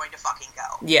how it's going to fucking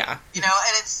go. Yeah. You know,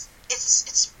 and it's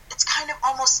kind of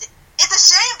almost, it's a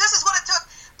shame this is what it took,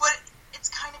 but it's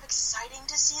kind of exciting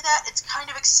to see that. It's kind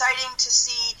of exciting to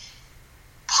see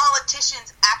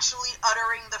politicians actually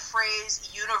uttering the phrase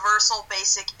universal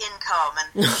basic income and,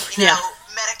 you know,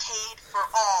 Medicaid for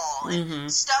all,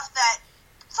 and stuff that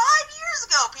 5 years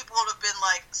ago people would have been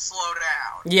like, slow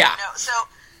down. Yeah. You know? So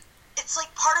it's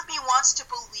like part of me wants to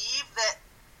believe that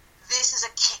this is a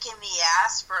kick in the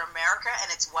ass for America,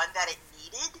 and it's one that it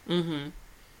needed.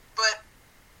 But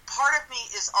part of me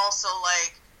is also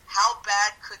like, how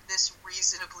bad could this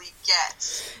reasonably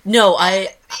get? No,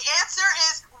 the answer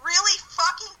is really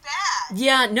fucking bad.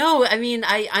 Yeah, no, I mean,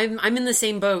 I'm in the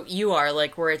same boat you are,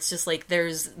 like, where it's just like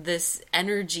there's this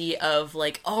energy of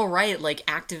like, all right, like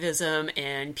activism,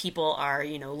 and people are,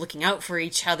 you know, looking out for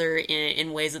each other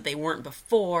in ways that they weren't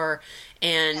before,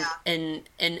 and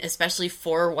especially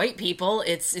for white people,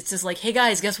 it's just like, hey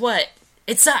guys, guess what?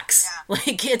 It sucks. Yeah.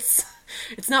 Like it's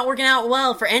not working out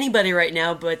well for anybody right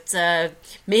now, but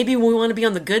maybe we want to be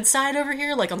on the good side over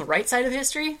here, like on the right side of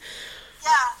history.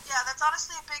 Yeah, that's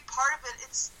honestly a big part of it.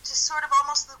 It's just sort of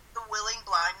almost the willing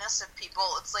blindness of people.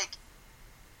 It's like,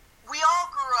 we all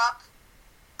grew up,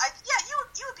 you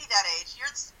would be that age. You're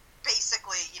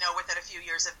basically, you know, within a few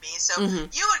years of me. So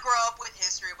you would grow up with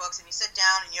history books, and you sit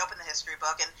down and you open the history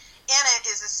book, and in it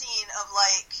is a scene of,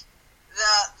 like,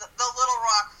 the Little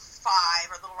Rock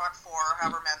 5 or Little Rock 4, or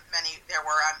however many there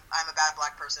were. I'm a bad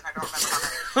black person. I don't remember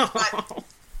how many. But,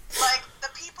 like,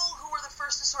 the people who were the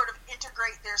first to sort of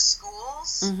integrate their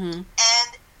schools, and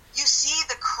you see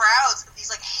the crowds of these,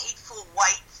 like, hateful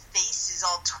white faces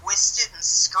all twisted and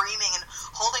screaming and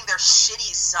holding their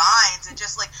shitty signs and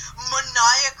just, like,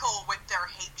 maniacal with their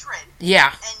hatred.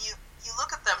 Yeah. And you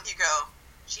look at them and you go,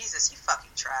 Jesus, you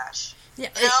fucking trash. Yeah,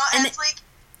 you know? And it's like,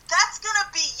 that's gonna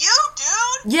be you,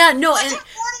 dude! Yeah, no, like, and in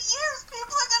 40 years,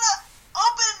 people are gonna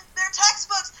open their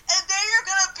textbooks, and there you're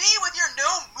gonna be with your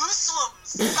no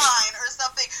Muslims sign or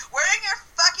something, wearing your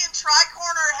fucking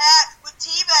tri-corner hat with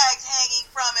tea bags hanging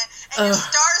from it, and your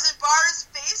stars and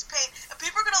bars face paint, and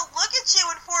people are gonna look at you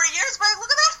in 40 years, right? Look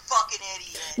at that fucking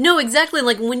idiot. No, exactly.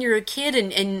 Like when you're a kid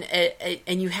and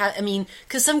you have, I mean,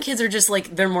 because some kids are just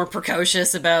like, they're more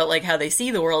precocious about like how they see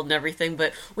the world and everything,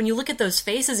 but when you look at those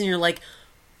faces and you're like,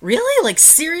 really? Like,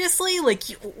 seriously? Like,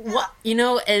 what? You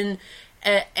know, and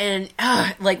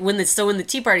like when the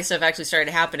Tea Party stuff actually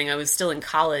started happening, I was still in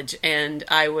college, and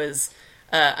I was,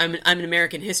 I'm an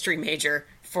American history major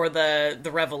for the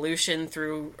Revolution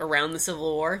through around the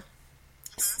Civil War.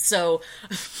 So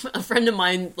a friend of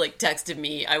mine like texted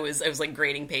me. I was like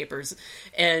grading papers,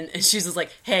 and she was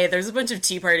like, "Hey, there's a bunch of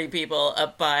Tea Party people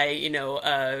up by, you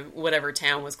know, whatever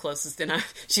town was closest." And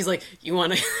she's like, "You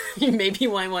want to? Maybe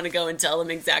you might want to go and tell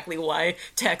them exactly why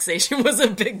taxation was a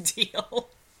big deal." Oh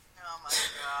my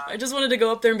god! I just wanted to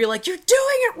go up there and be like, "You're doing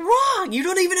it wrong. You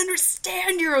don't even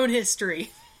understand your own history."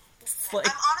 Like,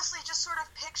 I'm honestly just sort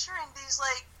of picturing these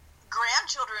like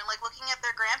grandchildren, like looking at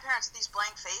their grandparents with these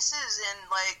blank faces in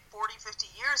like 40, 50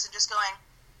 years and just going,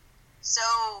 so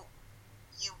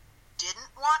you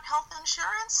didn't want health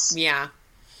insurance? Yeah.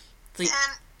 And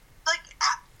like,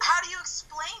 how do you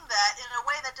explain that in a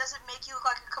way that doesn't make you look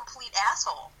like a complete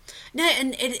asshole? No,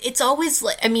 and it's always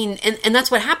like, I mean, and that's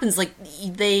what happens. Like,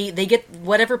 they get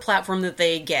whatever platform that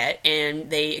they get, and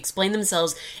they explain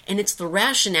themselves, and it's the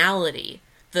rationality,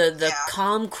 the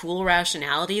calm, cool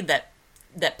rationality that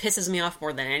pisses me off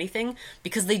more than anything,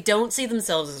 because they don't see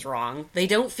themselves as wrong. They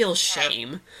don't feel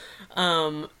shame.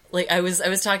 Like, I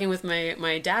was talking with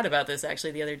my dad about this,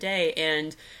 actually, the other day,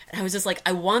 and I was just like,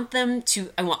 I want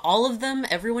all of them,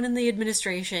 everyone in the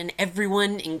administration,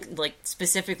 everyone, in, like,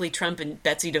 specifically Trump and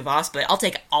Betsy DeVos, but I'll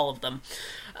take all of them.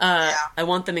 I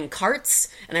want them in carts,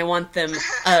 and I want them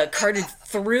carted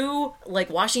through, like,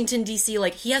 Washington, D.C.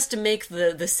 Like, he has to make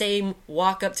the same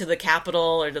walk up to the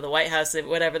Capitol or to the White House,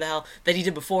 whatever the hell, that he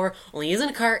did before, only he's in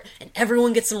a cart, and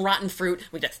everyone gets some rotten fruit.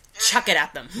 We just chuck it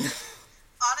at them.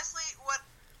 Honestly,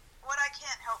 what I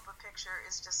can't help but picture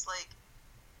is just, like,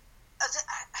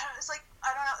 it's like,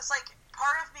 I don't know, it's like,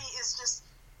 part of me is just,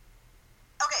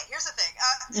 okay, here's the thing.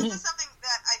 This is something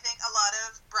that I think a lot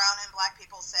of brown and black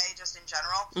people say just in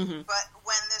general, but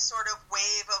when this sort of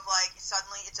wave of, like,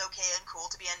 suddenly it's okay and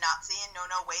cool to be a Nazi, and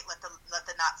no, wait, let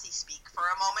the Nazi speak for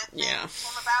a moment thing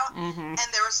came about, and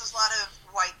there was this lot of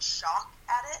white shock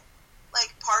at it,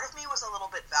 like, part of me was a little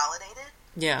bit validated,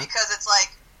 because it's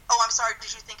like, oh, I'm sorry,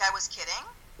 did you think I was kidding?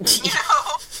 You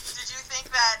know, did you think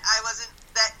that I wasn't,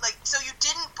 that, like, so you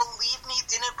didn't believe me,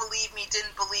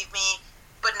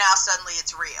 but now suddenly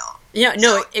it's real. Yeah,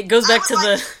 no, so it goes back to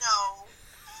the... to know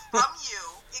from you,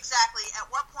 exactly, at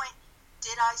what point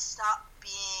did I stop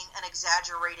being an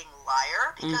exaggerating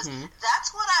liar? Because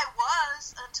that's what I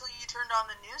was until you turned on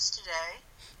the news today.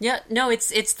 Yeah, no,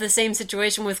 it's the same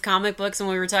situation with comic books and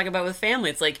what we were talking about with family.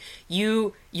 It's like,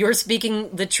 you're speaking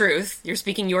the truth, you're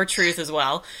speaking your truth as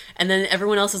well, and then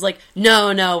everyone else is like,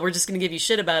 no, we're just going to give you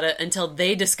shit about it until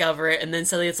they discover it, and then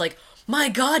suddenly it's like, my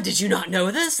God, did you not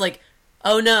know this? Like,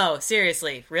 oh no,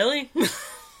 seriously, really? Yeah,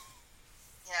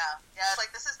 it's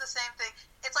like, this is the same thing.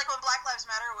 It's like when Black Lives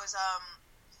Matter was,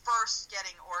 first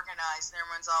getting organized, and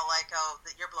everyone's all like, oh,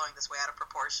 that you're blowing this way out of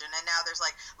proportion, and now there's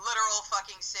like literal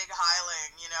fucking Sig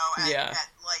Heiling, you know, at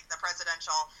like the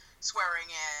presidential swearing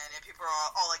in, and people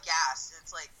are all aghast. It's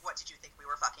like, what, did you think we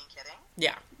were fucking kidding?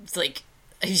 Yeah, it's like,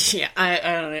 I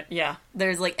don't know,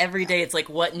 there's like every day it's like,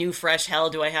 what new fresh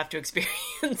hell do I have to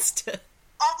experience to...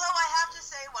 Although I have to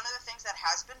say, one of the things that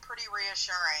has been pretty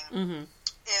reassuring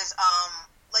is,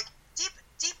 like,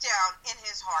 deep down in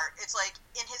his heart, it's like,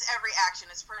 in his every action,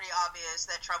 it's pretty obvious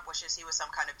that Trump wishes he was some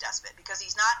kind of despot, because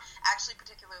he's not actually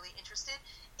particularly interested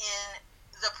in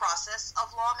the process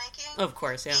of lawmaking. Of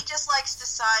course, yeah. He just likes to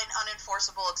sign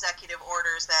unenforceable executive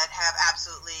orders that have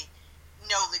absolutely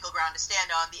no legal ground to stand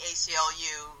on. The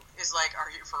ACLU is like, are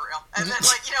you for real? And then,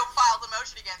 like, you know, filed the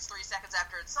motion against 3 seconds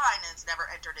after it's signed, and it's never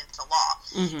entered into law.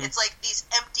 It's like these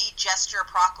empty gesture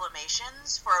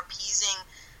proclamations for appeasing,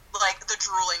 like, the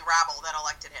drooling rabble that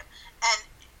elected him. And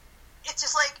it's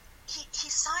just like, he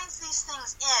signs these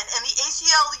things in, and the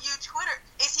ACLU Twitter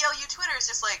is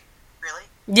just like, really?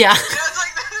 Yeah. You know, it's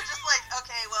like, they're just like,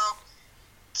 okay, well,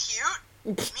 cute,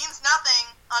 means nothing,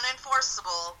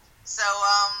 unenforceable, so,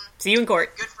 see you in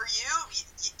court. Good for you.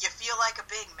 You feel like a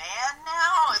big man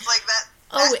now? It's like that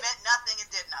meant nothing and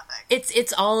did nothing.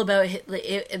 It's all about,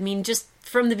 I mean, just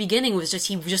from the beginning was just,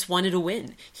 he just wanted to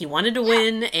win. He wanted to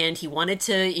win, and he wanted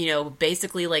to, you know,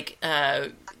 basically, like,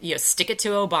 you know, stick it to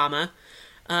Obama.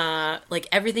 Like,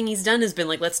 everything he's done has been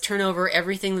like, let's turn over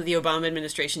everything that the Obama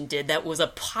administration did that was a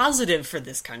positive for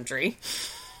this country.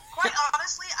 Quite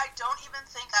honestly, I don't even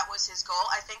think that was his goal.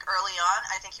 I think early on,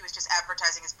 he was just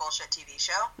advertising his bullshit TV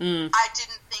show. I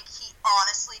didn't think he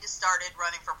honestly just started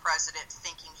running for president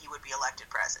thinking he would be elected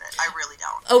president. I really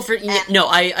don't. Oh, no,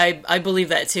 I believe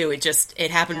that too.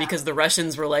 It happened because the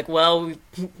Russians were like, well,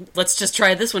 let's just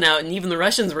try this one out, and even the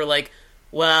Russians were like,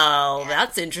 well,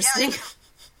 that's interesting.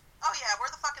 Oh yeah, we're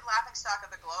the fucking laughingstock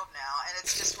of the globe now, and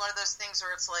it's just one of those things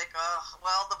where it's like, oh,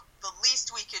 well, the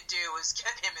least we could do is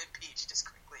get him impeached as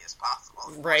quickly as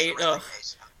possible. Right.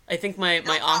 I think my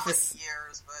office.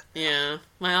 Years, but,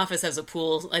 my office has a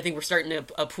pool. I think we're starting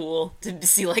a pool to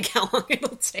see like how long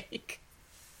it'll take.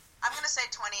 I'm gonna say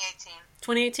 2018.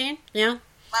 2018? Yeah.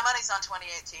 My money's on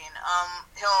 2018.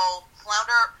 He'll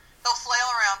flail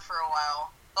around for a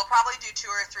while. They'll probably do 2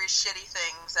 or 3 shitty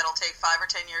things that'll take 5 or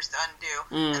 10 years to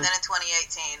undo. And then in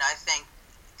 2018, I think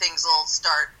things will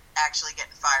start actually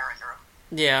getting fire under them.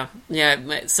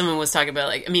 Yeah. Someone was talking about,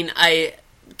 like, I mean,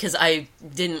 because I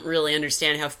didn't really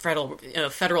understand how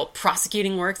federal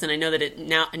prosecuting works, and I know that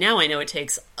now I know it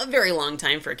takes a very long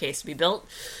time for a case to be built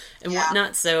and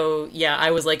whatnot. So, yeah,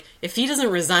 I was like, if he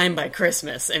doesn't resign by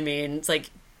Christmas, I mean, it's like...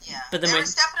 Yeah, but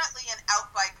there's definitely an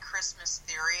out by Christmas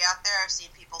theory out there. I've seen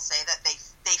people say that they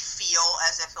feel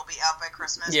as if he'll be out by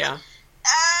Christmas. Yeah. But,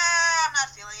 I'm not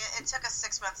feeling it. It took us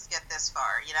 6 months to get this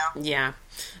far, you know? Yeah.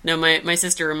 No, my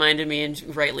sister reminded me,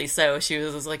 and rightly so, she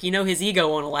was like, his ego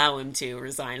won't allow him to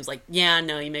resign. I was like, yeah,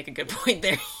 no, you make a good point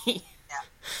there. Yeah,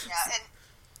 and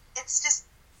it's just...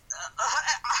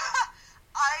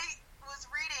 I was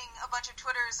reading a bunch of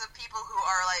Twitters of people who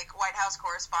are, like, White House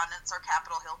correspondents or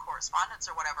Capitol Hill correspondents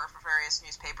or whatever for various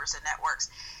newspapers and networks,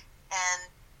 and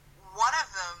one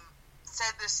of them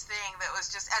said this thing that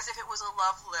was just as if it was a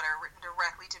love letter written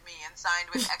directly to me and signed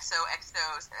with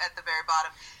XOXO at the very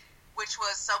bottom, which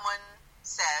was someone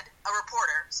said, a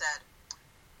reporter said,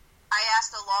 I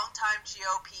asked a longtime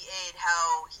GOP aide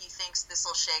how he thinks this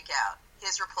will shake out.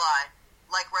 His reply,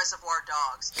 like Reservoir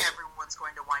Dogs, everyone's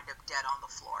going to wind up dead on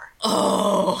the floor.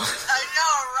 Oh. I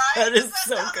know, right? That is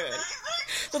so good.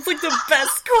 Amazing? That's like the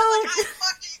best quote. Like, I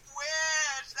fucking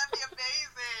wish. That'd be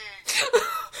amazing.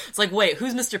 It's like, wait,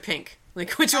 who's Mr. Pink?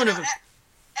 Like, which one of them?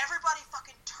 Everybody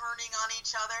fucking turning on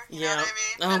each other. You know what I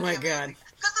mean? Oh my god.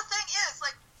 Because the thing is,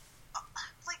 like,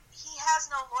 he has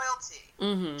no loyalty.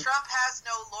 Mm-hmm. Trump has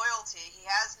no loyalty. He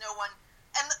has no one,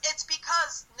 and it's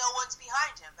because no one's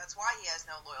behind him. That's why he has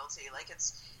no loyalty. Like,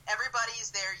 it's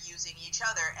everybody's there using each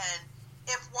other, and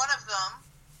if one of them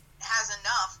has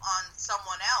enough on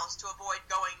someone else to avoid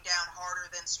going down harder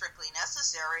than strictly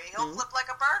necessary, he'll flip like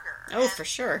a burger. Oh, and for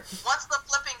sure. Once the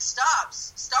flipping starts,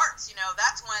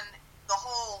 that's when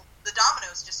the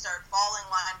dominoes just start falling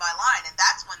line by line, and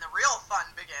that's when the real fun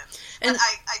begins. And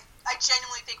I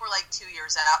genuinely think we're like 2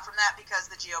 years out from that because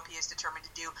the GOP is determined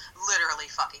to do literally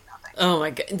fucking nothing. Oh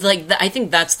my god! Like, I think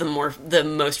that's the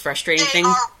most frustrating thing. They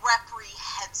are reprehensible.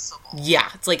 Yeah,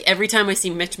 it's like every time I see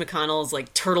Mitch McConnell's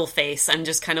like turtle face, I'm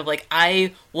just kind of like,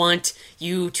 I want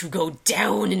you to go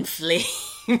down in flames.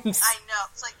 I know.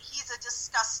 It's like he's a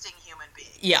disgusting human being.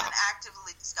 Yeah. He's an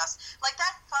actively disgusting. Like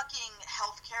that fucking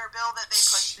healthcare bill that they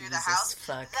pushed through the House.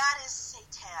 Fuck. That is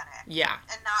satanic. Yeah.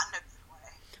 And not in a good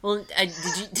way. Well,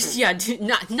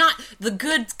 not the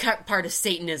good part of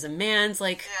Satanism, man. It's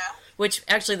like, yeah. Which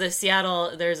actually there's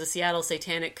a Seattle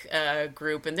satanic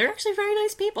group, and they're actually very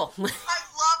nice people. I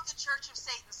love the Church of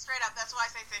Satan, straight up. That's why I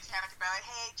say satanic about it.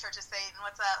 Hey, Church of Satan,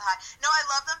 what's up? Hi. No, I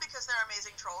love them because they're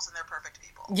amazing trolls and they're perfect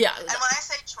people. Yeah. And when I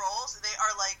say trolls, they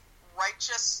are like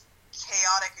righteous,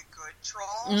 chaotic, good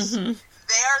trolls. Mm-hmm.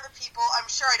 They are the people, I'm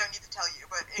sure I don't need to tell you,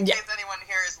 but in case anyone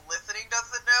here is listening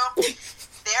doesn't know,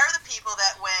 they are the people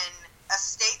that when a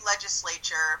state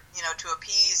legislature, to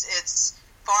appease its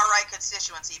far-right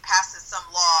constituency, passes some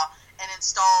law and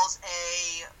installs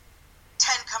a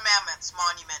Ten Commandments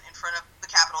monument in front of the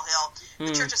Capitol Hill,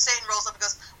 the Church of Satan rolls up and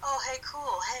goes, oh, hey,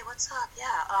 cool, hey, what's up,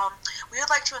 yeah, we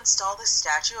would like to install this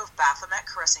statue of Baphomet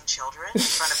caressing children in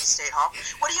front of the State Hall.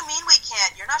 What do you mean we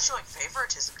can't? You're not showing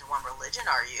favoritism to one religion,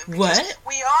 are you? Because what?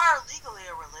 We are legally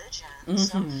a religion,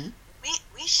 so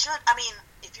we should,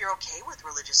 if you're okay with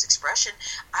religious expression,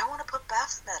 I want to put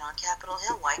Baphomet on Capitol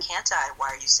Hill. Why can't I? Why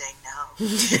are you saying no?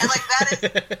 And, like, that is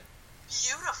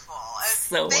beautiful. And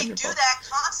so they wonderful. do that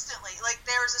constantly. Like,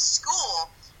 there's a school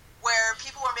where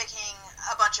people were making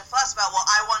a bunch of fuss about, well,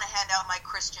 I want to hand out my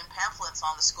Christian pamphlets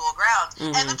on the school grounds.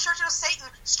 And the Church of Satan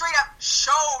straight up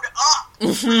showed up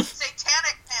with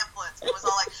satanic pamphlets. It was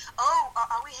all like, oh,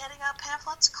 are we handing out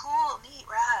pamphlets? Cool, neat,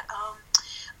 rad.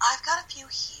 I've got a few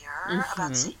here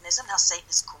about Satanism, how Satan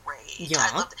is great. Yeah. I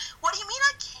love what do you mean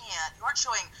I can't? You aren't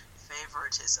showing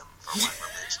favoritism for one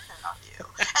religion, are you?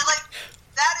 And, like,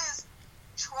 that is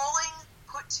trolling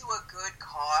put to a good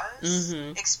cause,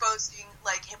 exposing,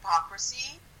 like,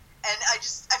 hypocrisy. And I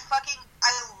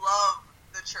love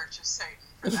the Church of Satan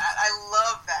for that. I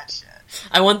love that shit.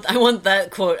 I want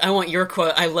that quote. I want your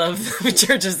quote. I love the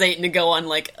Church of Satan to go on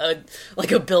like a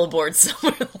billboard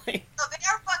somewhere. Like, no, they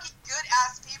are fucking good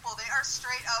ass people. They are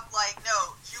straight up like,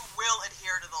 no, you will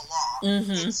adhere to the law.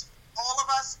 It's all of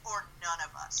us or none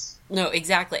of us. No,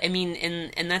 exactly. I mean,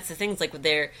 and that's the thing. It's like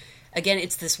they're, again,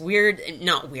 it's this weird,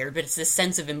 not weird, but it's this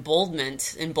sense of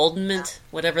emboldenment,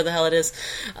 whatever the hell it is.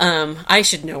 I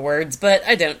should know words, but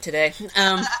I don't today.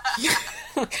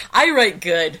 I write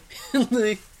good.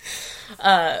 But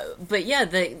yeah,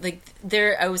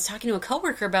 I was talking to a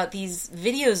coworker about these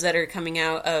videos that are coming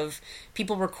out of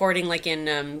people recording, like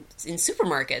in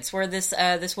supermarkets, where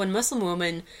this one Muslim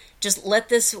woman just let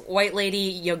this white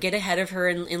lady, get ahead of her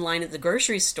in line at the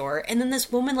grocery store, and then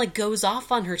this woman like goes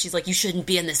off on her. She's like, "You shouldn't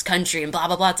be in this country," and blah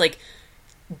blah blah. It's like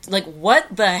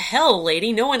what the hell,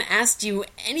 lady? No one asked you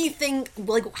anything.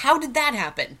 Like, how did that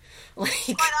happen? Like,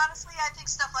 quite honestly, I think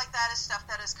stuff like that is stuff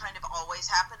that has kind of always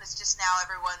happened. It's just now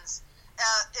everyone's.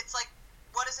 It's like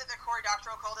what is it that Cory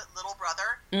Doctorow called it? Little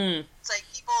Brother. It's like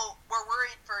people were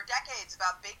worried for decades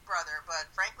about Big Brother,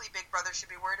 but frankly, Big Brother should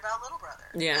be worried about Little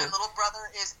Brother. Yeah. And Little Brother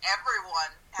is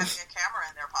everyone having a camera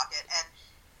in their pocket. And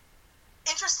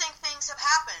interesting things have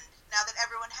happened now that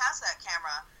everyone has that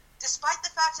camera. Despite the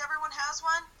fact everyone has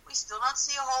one, we still don't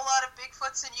see a whole lot of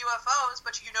Bigfoots and UFOs,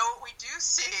 but you know what we do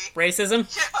see? Racism?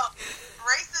 You know,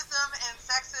 racism and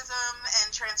sexism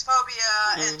and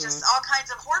transphobia and just all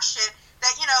kinds of horseshit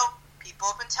that, you know, people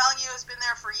have been telling you has been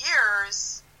there for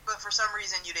years, but for some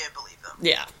reason you didn't believe them.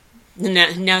 Yeah.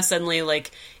 Now suddenly,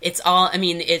 like, it's all, I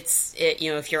mean,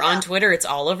 you know, if you're on Twitter, it's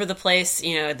all over the place.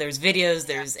 You know, there's videos,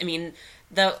 I mean,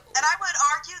 And I would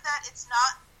argue that it's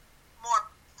not more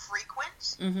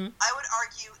frequent. I would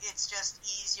argue it's just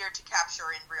easier to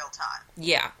capture in real time.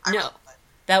 Yeah.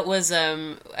 That was,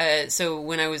 so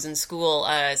when I was in school,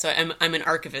 so I'm an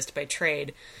archivist by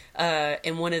trade,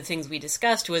 and one of the things we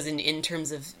discussed was in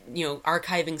terms of, you know,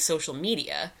 archiving social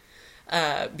media,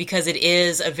 because it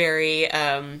is a very,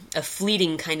 a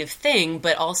fleeting kind of thing,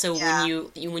 but also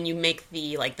when you make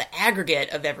the aggregate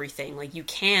of everything, like, you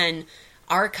can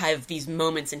archive these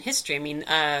moments in history. I mean,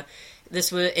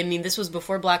 this was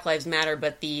before Black Lives Matter,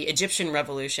 but the Egyptian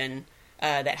Revolution,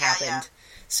 that happened. Yeah.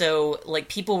 So, like,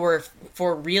 people were,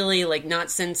 for really, like,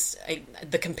 not since,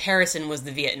 the comparison was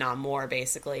the Vietnam War,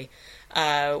 basically,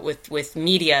 with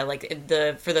media, like,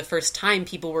 for the first time,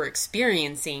 people were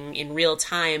experiencing in real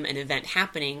time an event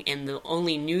happening, and the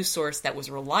only news source that was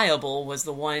reliable was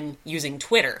the one using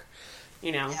Twitter,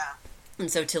 you know? Yeah.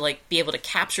 And so to, like, be able to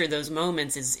capture those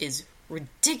moments is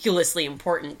ridiculously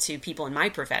important to people in my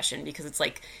profession, because it's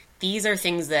like, these are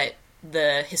things that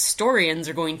the historians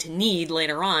are going to need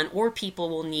later on, or people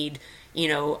will need, you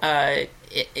know,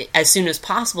 as soon as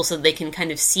possible, so they can kind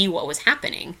of see what was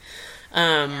happening.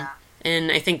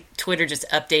 And I think Twitter just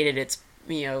updated its,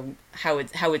 you know, how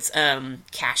it's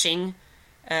caching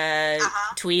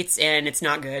tweets, and it's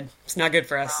not good. It's not good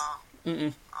for us. Yeah,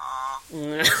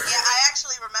 I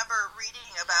actually remember reading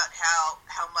about how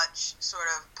much sort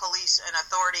of police and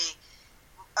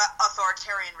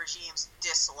authoritarian regimes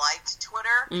disliked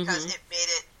Twitter because it made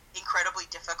it incredibly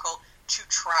difficult to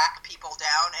track people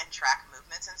down and track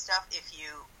movements and stuff if you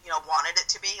know, wanted it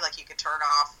to be. Like, you could turn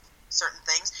off certain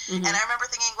things. And I remember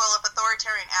thinking, well, if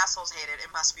authoritarian assholes hate it,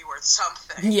 it must be worth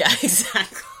something. Yeah,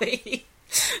 exactly.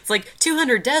 It's like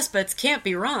 200 despots can't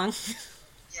be wrong.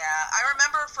 Yeah, I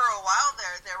remember for a while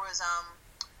there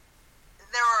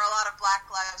were a lot of Black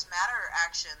Lives Matter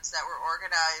actions that were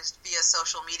organized via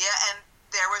social media, and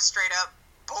there was straight up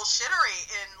bullshittery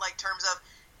in, like, terms of,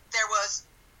 there was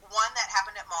one that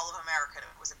happened at Mall of America.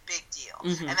 It was a big deal.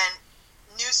 And then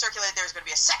news circulated there was going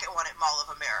to be a second one at Mall of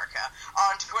America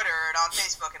on Twitter and on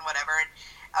Facebook and whatever. And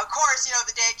of course, you know,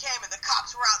 the day came and the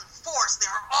cops were out in force.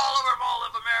 They were all over Mall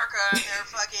of America and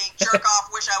they're fucking jerk off,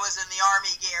 wish I was in the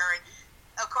army gear. And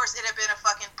of course, it had been a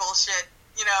fucking bullshit,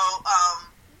 you know,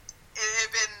 it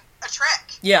had been a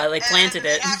trick. Yeah, they planted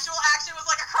it. The actual action was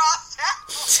like across town.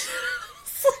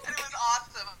 And it was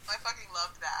awesome. I fucking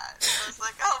loved that. I was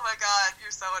like, oh my god,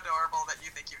 you're so adorable that you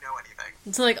think you know anything.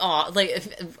 It's like,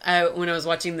 when I was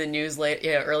watching the news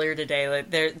earlier today, like,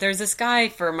 there's this guy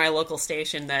for my local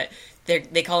station that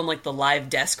they call him, like, the live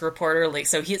desk reporter. Like,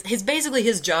 so basically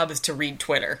his job is to read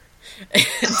Twitter.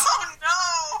 Oh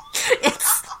no!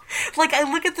 It's like,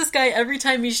 I look at this guy every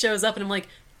time he shows up and I'm like,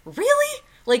 really?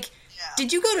 Like,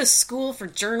 did you go to school for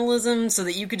journalism so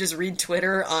that you could just read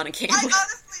Twitter on a camera? I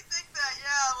honestly think that,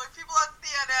 yeah. Like, people on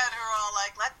CNN who are all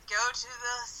like, let's go to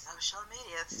the social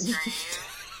media stream.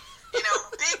 You know,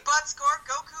 big butt score,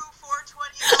 Goku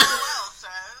 420 LOL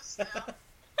says.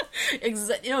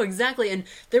 You know? Exactly. And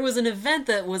there was an event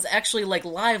that was actually, like,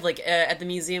 live, like, at the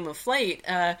Museum of Flight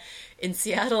in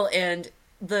Seattle, and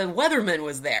the weatherman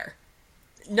was there.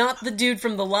 Not the dude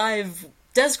from the live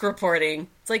desk reporting.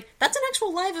 It's like, that's an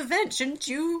actual live event. Shouldn't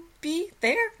you be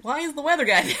there? Why is the weather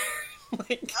guy there?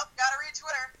 Like, gotta read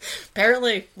Twitter.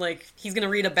 Apparently, like, he's gonna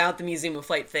read about the Museum of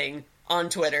Flight thing on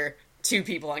Twitter to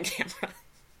people on camera. Yeah.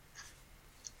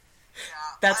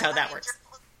 That's how that works.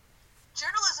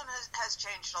 Journalism has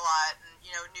changed a lot, and,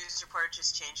 you know, news reportage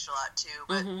has changed a lot, too.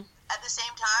 But at the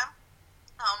same time,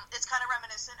 it's kind of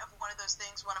reminiscent of one of those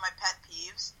things, one of my pet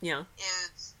peeves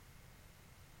is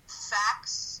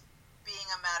facts being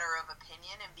a matter of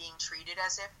opinion and being treated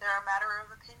as if they're a matter of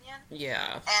opinion.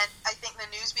 Yeah. And I think the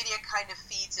news media kind of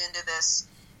feeds into this.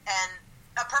 And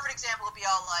a perfect example would be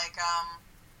all like,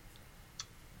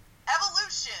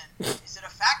 evolution. Is it a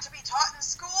fact to be taught in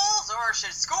schools, or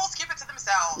should schools keep it to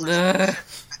themselves? And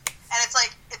it's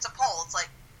like, it's a poll. It's like,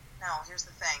 no, here's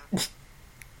the thing.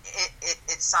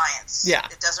 It's science. Yeah.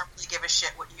 It doesn't really give a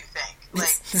shit what you think. Like,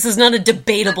 This is not a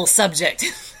debatable subject.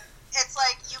 It's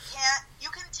like, you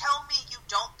can tell me you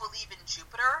don't believe in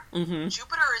Jupiter. Mm-hmm.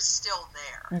 Jupiter is still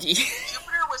there.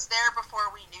 Jupiter was there before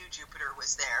we knew Jupiter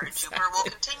was there. And Jupiter will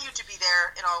continue to be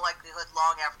there in all likelihood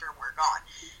long after we're gone.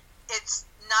 It's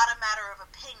not a matter of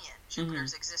opinion,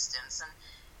 Jupiter's existence. And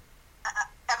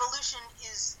evolution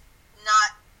is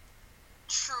not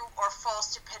true or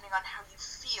false depending on how you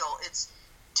feel. It's,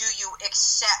 do you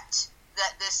accept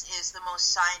that this is the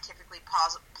most scientifically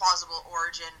plausible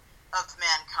origin of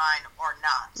mankind or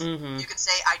not? Mm-hmm. You can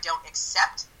say, I don't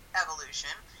accept evolution,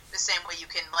 the same way you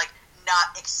can, like,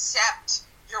 not accept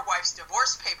your wife's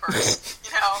divorce papers,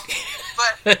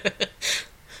 but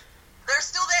they're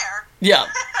still there. Yeah.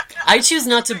 I choose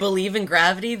not to believe in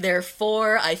gravity,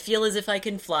 therefore I feel as if I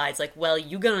can fly. It's like, well,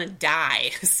 you're gonna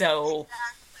die, so...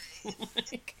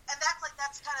 Exactly. And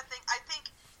that's the kind of thing, I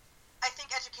think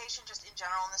education just in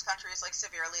general in this country is, like,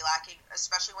 severely lacking,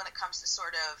 especially when it comes to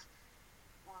sort of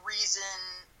reason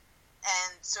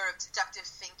and sort of deductive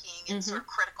thinking and sort of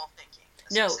critical thinking,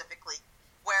 specifically.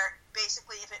 Where,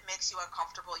 basically, if it makes you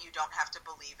uncomfortable, you don't have to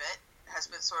believe it. It has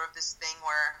been sort of this thing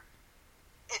where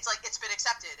it's like, it's been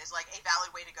accepted as, like, a valid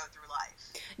way to go through life.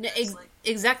 No,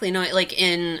 exactly. No, like,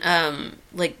 in,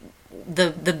 like,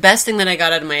 the best thing that I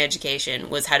got out of my education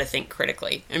was how to think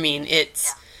critically. I mean,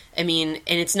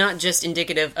 and it's not just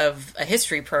indicative of a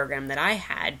history program that I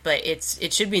had, but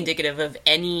it should be indicative of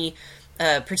any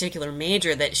particular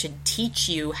major that should teach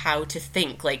you how to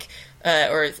think, like,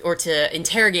 or to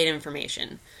interrogate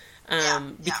information.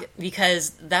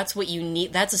 Because that's what you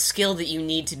need. That's a skill that you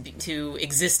need to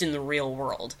exist in the real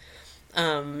world.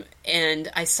 And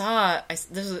this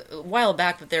was a while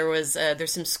back, but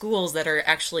there's some schools that are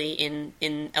actually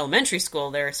in elementary school.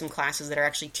 There are some classes that are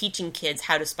actually teaching kids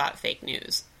how to spot fake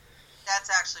news.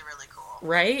 That's actually really cool.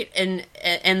 Right?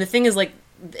 And the thing is, like,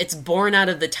 it's born out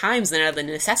of the times and out of the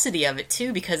necessity of it,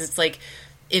 too, because it's like,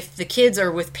 if the kids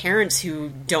are with parents who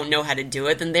don't know how to do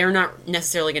it, then they're not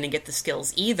necessarily going to get the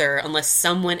skills either unless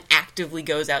someone actively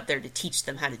goes out there to teach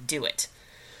them how to do it.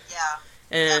 Yeah,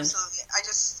 absolutely. I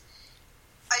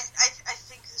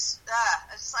think this,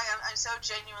 it's like, I'm so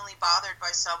genuinely bothered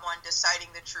by someone deciding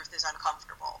the truth is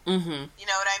uncomfortable. Mm-hmm. You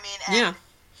know what I mean? And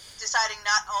deciding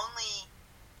not only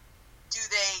do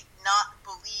they not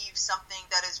believe something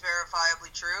that is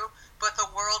verifiably true, but the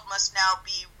world must now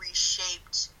be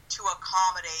reshaped to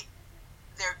accommodate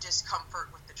their discomfort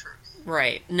with the truth.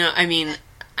 Right. No, I mean,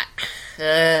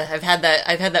 I've had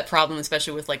that problem,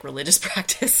 especially with, like, religious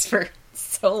practice for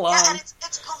so long. Yeah, and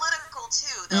it's political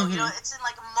too, though. Mm-hmm. You know, it's in,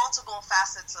 like, multiple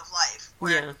facets of life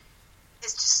where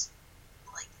it's just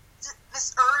like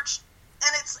this urge,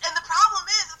 and the problem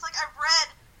is, it's like, I've read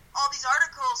all these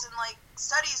articles and, like,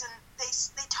 studies, and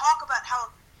they talk about how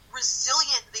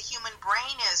resilient the human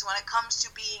brain is when it comes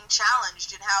to being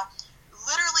challenged, and how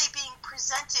literally being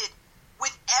presented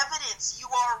with evidence you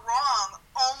are wrong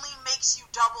only makes you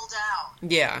double down.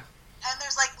 Yeah. And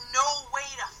there's, like, no way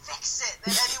to fix it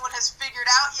that anyone has figured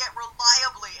out yet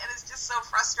reliably, and it's just so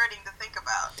frustrating to think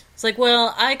about. It's like,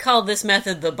 well, I call this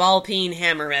method the ball-peen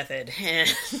hammer method.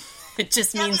 It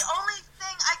just means... the only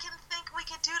thing I can think we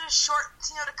could do to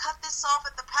cut this off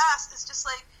at the pass is just,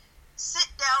 like, sit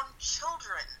down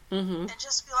children and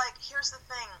just be like, here's the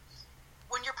thing.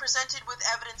 When you're presented with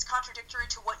evidence contradictory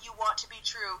to what you want to be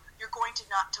true, you're going to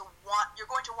want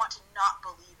to not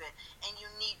believe it, and you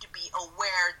need to be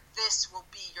aware this will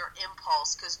be your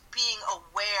impulse, because being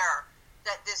aware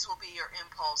that this will be your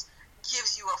impulse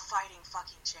gives you a fighting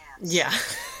fucking chance. Yeah.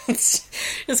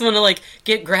 Just want to, like,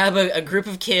 grab a group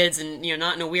of kids, and, you know,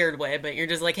 not in a weird way, but you're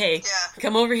just like, hey,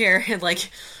 come over here, and, like,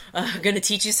 I'm gonna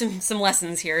teach you some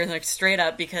lessons here, like, straight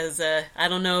up, because I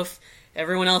don't know if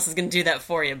everyone else is going to do that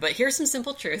for you, but here's some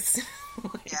simple truths.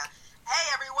 Yeah. Hey,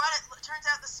 everyone, it turns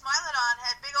out the Smilodon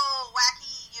had big old wacky,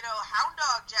 hound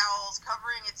dog jowls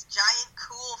covering its giant,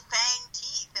 cool fang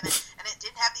teeth, and it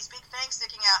didn't have these big fangs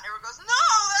sticking out, and everyone goes, no,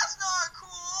 that's not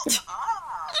cool!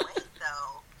 Wait,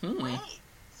 though. Wait.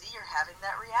 See, you're having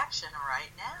that reaction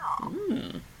right now.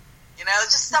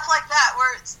 Just stuff like that,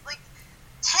 where it's, like,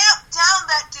 tamp down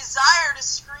that desire to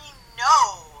scream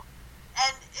no,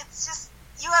 and it's just,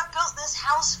 you have built this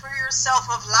house for yourself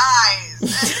of lies.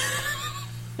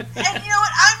 And you know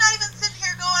what? I'm not even sitting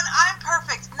here going, I'm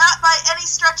perfect. Not by any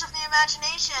stretch of the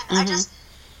imagination. I just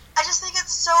think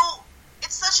it's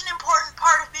such an important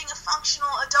part of being a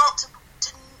functional adult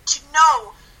to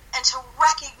know and to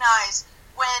recognize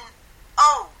when,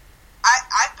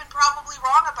 I've been probably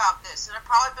wrong about this, and I've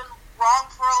probably been wrong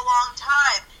for a long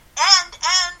time. And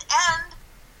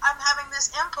I'm having this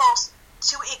impulse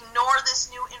to ignore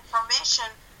this new information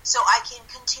so I can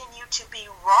continue to be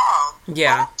wrong.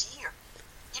 Yeah. Oh, dear.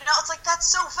 that's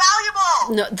so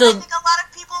valuable. No, I think a lot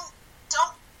of people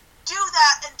don't do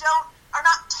that and are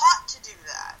not taught to do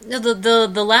that. No,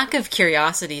 the lack of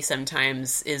curiosity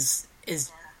sometimes is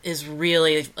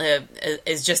really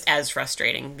is just as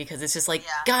frustrating, because it's just like,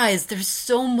 guys, there's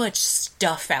so much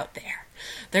stuff out there.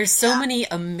 There's so many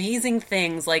amazing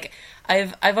things. Like,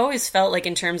 I've always felt like,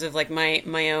 in terms of like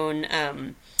my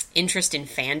own interest in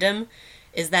fandom,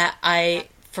 is that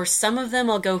for some of them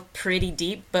I'll go pretty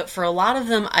deep, but for a lot of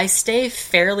them I stay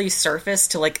fairly surface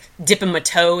to like dipping my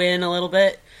toe in a little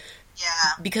bit.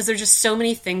 Yeah. Because there's just so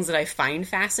many things that I find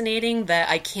fascinating that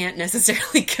I can't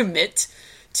necessarily commit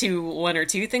to one or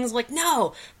two things. Like,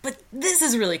 no, but this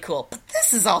is really cool, but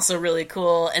this is also really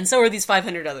cool, and so are these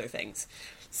 500 other things.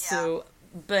 Yeah. So,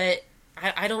 but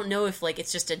I don't know if like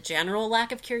it's just a general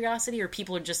lack of curiosity, or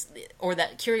people are just, or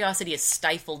that curiosity is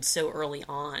stifled so early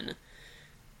on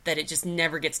that it just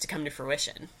never gets to come to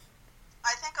fruition.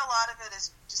 I think a lot of it is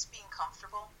just being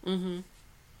comfortable. Mm-hmm.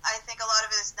 I think a lot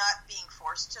of it is not being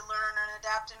forced to learn and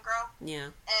adapt and grow. Yeah.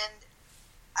 And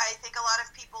I think a lot of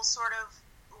people sort of,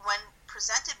 when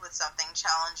presented with something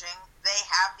challenging, they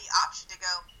have the option to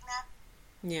go, nah.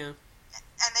 Yeah.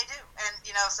 And they do. And,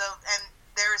 and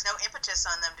there is no impetus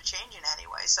on them to change in any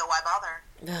way, so why bother?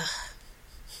 Ugh.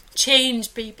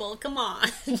 Change, people. Come on.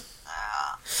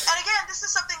 And again, this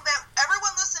is something that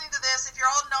everyone listening to this, if you're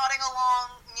all nodding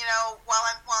along, while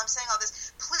I'm saying all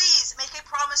this, please make a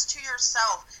promise to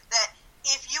yourself that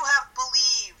if you have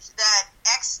believed that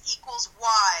X equals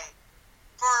Y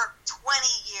for 20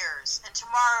 years, and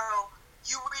tomorrow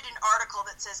you read an article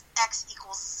that says X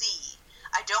equals Z,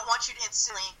 I don't want you to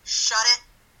instantly shut it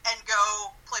and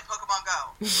go play Pokemon Go.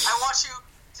 I want you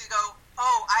to go,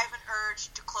 oh, I have an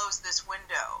urge to close this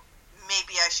window.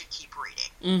 Maybe I should keep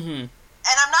reading. Mm-hmm.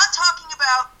 And I'm not talking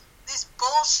about this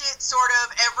bullshit sort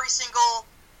of every single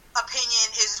opinion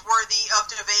is worthy of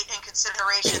debate and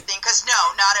consideration thing, because no,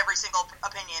 not every single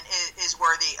opinion is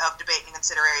worthy of debate and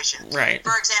consideration. Right.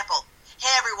 For example,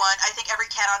 hey everyone, I think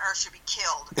every cat on Earth should be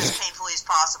killed as painfully as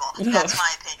possible. That's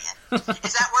my opinion.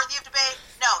 Is that worthy of debate?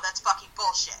 No, that's fucking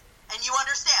bullshit. And you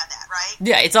understand that, right?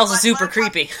 Yeah, it's also super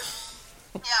creepy.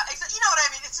 Yeah, you know what I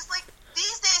mean? It's just like,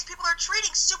 these days people are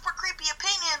treating super creepy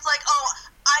opinions like, oh,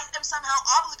 I am somehow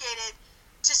obligated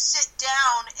to sit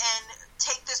down and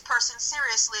take this person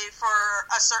seriously for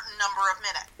a certain number of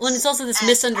minutes. Well, and it's also this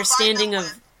misunderstanding of...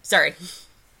 Sorry.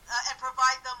 And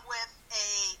provide them with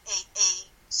a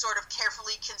sort of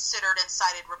carefully considered and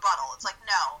cited rebuttal. It's like,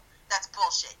 no, that's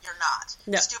bullshit. You're not.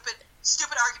 No.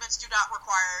 Stupid arguments do not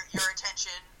require your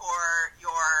attention or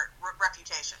your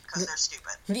reputation, because they're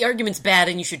stupid. The argument's bad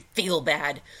and you should feel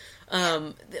bad.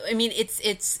 I mean,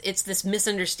 it's this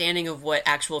misunderstanding of what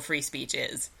actual free speech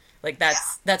is. Like,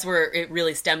 that's where it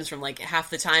really stems from. Like, half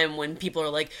the time when people are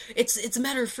like, it's a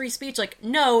matter of free speech. Like,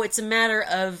 no, it's a matter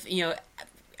of,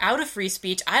 out of free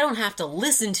speech, I don't have to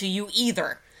listen to you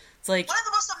either. It's like, one of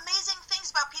the most amazing things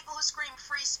about people who scream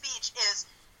free speech is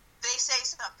they say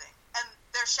something and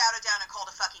they're shouted down and called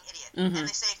a fucking idiot. Mm-hmm. And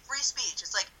they say free speech.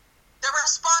 It's like, the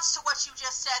response to what you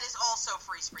just said is also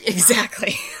free speech.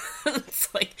 Exactly.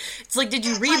 It's like, did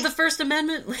you read the First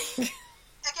Amendment?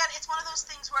 Again, it's one of those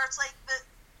things where it's like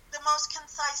the most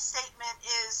concise statement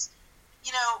is,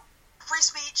 free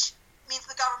speech means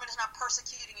the government is not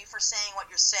persecuting you for saying what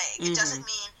you're saying. Mm-hmm. It doesn't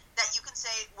mean that you can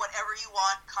say whatever you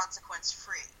want,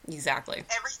 consequence-free. Exactly.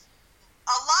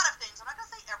 A lot of things, I'm not going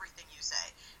to say everything you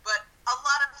say, but a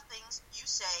lot of things you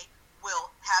say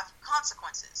will have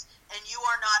consequences, and you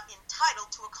are not entitled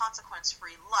to a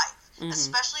consequence-free life, mm-hmm.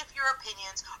 especially if your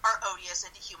opinions are odious and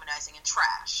dehumanizing and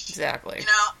trash. Exactly.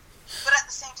 But at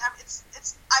the same time, it's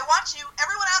I want you,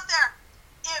 everyone out there,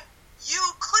 if you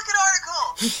click an article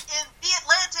in The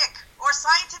Atlantic or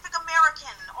Scientific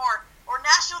American or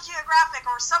National Geographic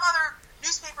or some other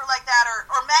newspaper like that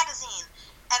or magazine,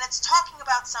 and it's talking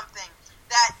about something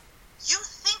that you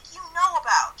think you know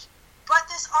about, but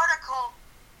this article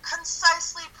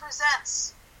concisely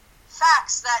presents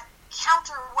facts that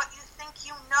counter what you think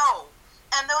you know,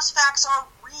 and those facts are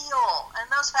real, and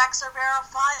those facts are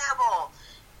verifiable,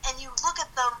 and you look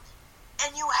at them,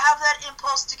 and you have that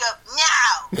impulse to go,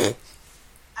 no!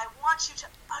 I want you to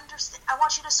understand, I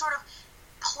want you to sort of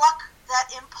pluck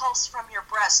that impulse from your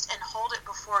breast and hold it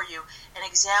before you and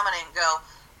examine it and go,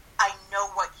 I know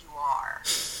what you are.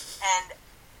 And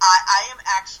I am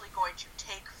actually going to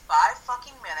take 5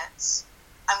 fucking minutes.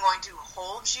 I'm going to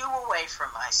hold you away from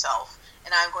myself,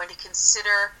 and I'm going to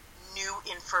consider new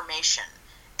information.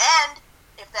 And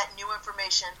if that new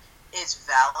information is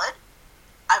valid,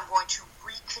 I'm going to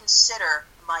reconsider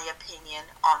my opinion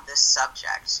on this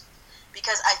subject.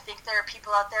 Because I think there are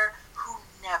people out there who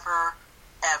never,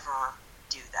 ever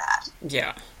do that.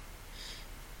 Yeah.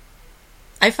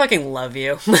 I fucking love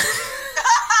you. Thank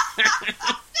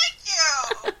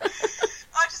you!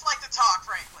 I just like to talk,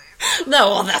 frankly. No,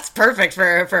 well, that's perfect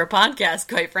for a podcast,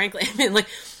 quite frankly. I mean, like,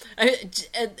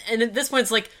 and at this point,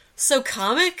 it's like, so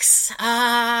comics?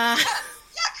 Yeah,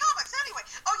 comics, anyway.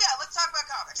 Oh, yeah, let's talk about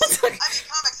comics. I mean,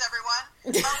 comics, everyone.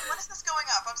 When is this going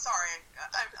up? I'm sorry.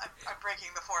 I'm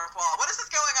breaking the fourth wall. When is this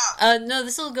going up? No,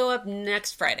 this will go up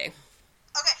next Friday.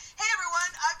 Okay. Hey, everyone.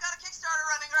 I've got a Kickstarter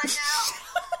running right now.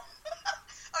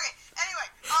 Okay. Anyway,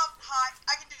 hi.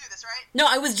 I can do this, right? No,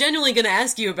 I was genuinely going to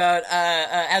ask you about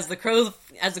as the crow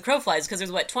flies, because there's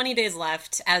 20 days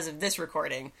left as of this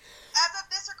recording. As of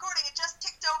this recording, it just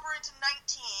ticked over into 19.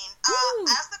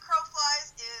 As the Crow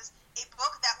Flies is a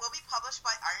book that will be published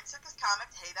by Iron Circus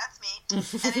Comics. Hey, that's me.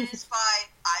 And it is by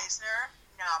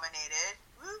Eisner-nominated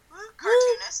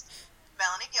cartoonist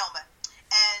Melanie Gilman.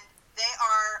 And they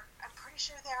are, I'm pretty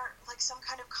sure they're like some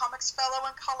kind of comics fellow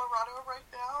in Colorado right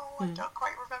now. I don't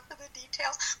quite remember the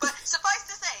details. But suffice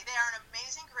to say, they are an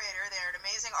amazing creator. They're an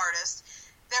amazing artist.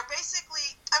 They're basically,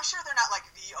 I'm sure they're not like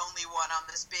the only one on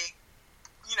this big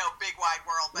wide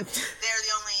world, but they're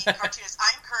the only cartoonist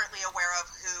I'm currently aware of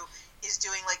who is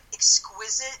doing like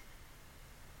exquisite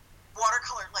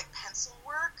watercolor like pencil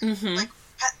work, like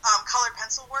colored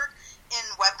pencil work in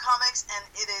webcomics, and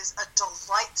it is a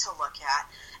delight to look at.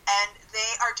 And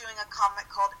they are doing a comic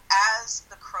called As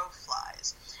the Crow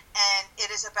Flies, and it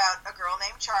is about a girl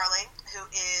named Charlie who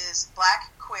is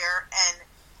black, queer, and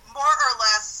more or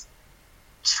less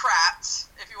trapped,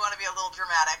 if you want to be a little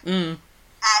dramatic,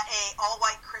 at a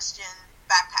all-white Christian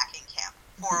backpacking camp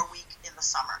for a week in the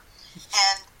summer.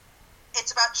 And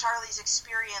it's about Charlie's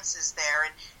experiences there.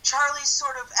 And Charlie's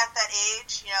sort of at that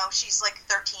age, she's like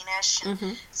 13-ish. And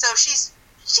so she's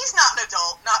not an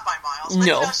adult, not by miles. But,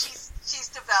 no.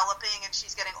 She's developing and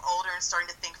she's getting older and starting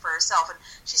to think for herself. And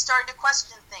she's starting to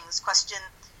question things, question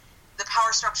the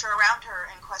power structure around her,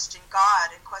 and question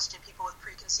God, and question people with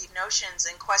preconceived notions,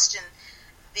 and question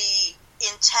the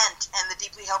intent and the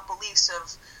deeply held beliefs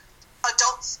of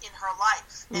adults in her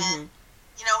life. And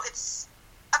it's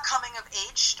a coming of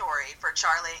age story for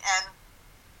Charlie, and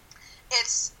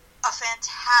it's a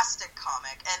fantastic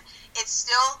comic, and it's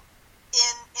still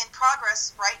in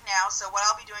progress right now. So what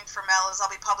I'll be doing for Mel is I'll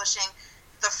be publishing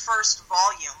the first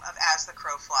volume of As the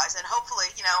Crow Flies, and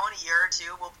hopefully in a year or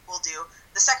two we'll do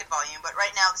the second volume, but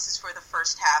right now this is for the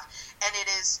first half, and it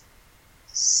is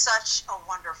such a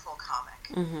wonderful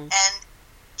comic. And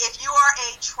if you are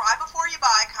a try before you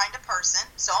buy kind of person,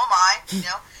 so am I,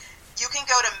 you can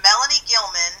go to Melanie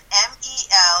Gilman,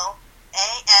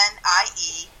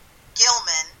 MELANIE,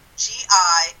 Gilman,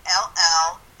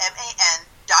 GILLMAN.com,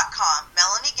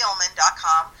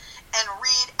 MelanieGilman.com, and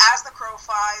read As the Crow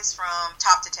Flies from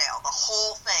top to tail, the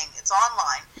whole thing. It's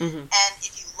online. And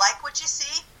if you like what you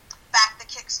see, back the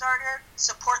Kickstarter,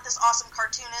 support this awesome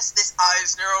cartoonist, this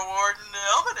Eisner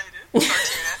Award-nominated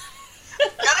cartoonist.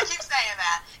 Gotta keep saying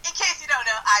that. In case you don't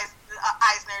know,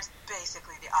 Eisner's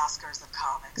basically the Oscars of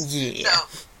comics. Yeah.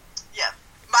 So, yeah,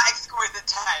 my exquisite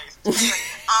taste.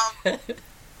 Anyway,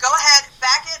 go ahead,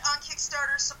 back it on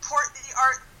Kickstarter, support the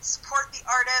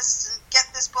artists, and get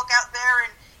this book out there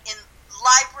in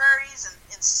libraries and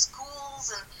in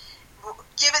schools, and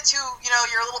give it to,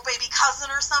 your little baby cousin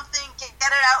or something. Get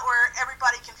it out where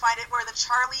everybody can find it, where the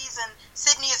Charlies, and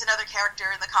Sydney is another character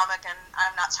in the comic, and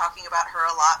I'm not talking about her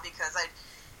a lot because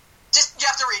you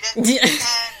have to read it.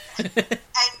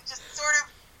 And just sort of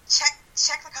check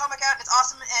the comic out, and it's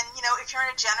awesome. And, if you're in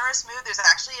a generous mood, there's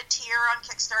actually a tier on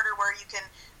Kickstarter where you can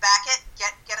back it,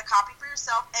 get a copy for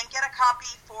yourself, and get a copy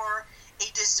for a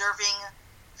deserving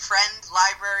friend,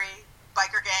 library,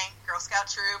 biker gang, Girl Scout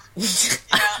troop.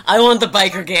 I want the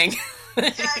biker gang. Yeah,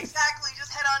 exactly.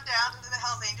 Just head on down to the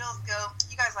Hells Angels. Go,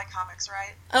 you guys like comics,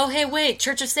 right? Oh, hey, wait,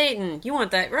 Church of Satan. You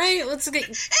want that, right? Let's get...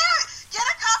 Yeah, get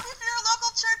a copy for your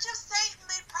local Church of Satan.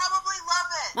 They'd probably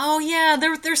love it. Oh, yeah,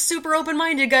 they're super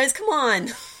open-minded, guys. Come on.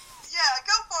 Yeah,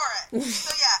 go for it.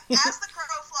 So, yeah, As the Crow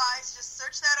Flies, just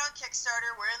search that on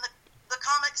Kickstarter. We're in the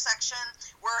comic section.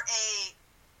 We're a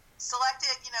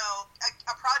selected,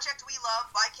 a project we love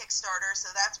by Kickstarter, so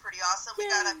that's pretty awesome. We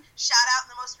got a shout out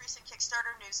in the most recent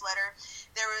Kickstarter newsletter.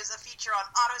 There was a feature on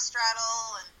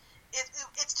Autostraddle, and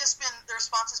it's just been, the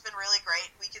response has been really great.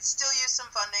 We could still use some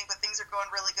funding, but things are going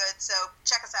really good, so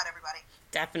check us out, everybody.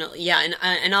 Definitely, yeah,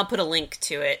 and I'll put a link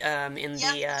to it in the...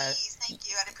 please, thank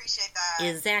you, I'd appreciate that.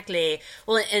 Exactly.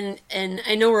 Well, and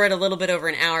I know we're at a little bit over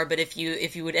an hour, but if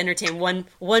you would entertain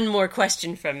one more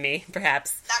question from me,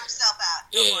 perhaps. Knock yourself out.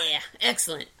 Go yeah,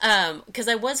 excellent. Because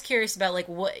I was curious about, like,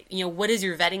 what is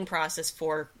your vetting process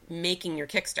for making your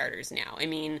Kickstarters now? I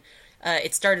mean,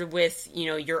 it started with,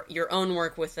 your own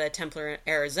work with Templar,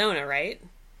 Arizona, right?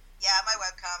 Yeah, my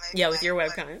webcomic. Yeah, with your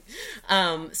webcomic.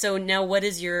 So now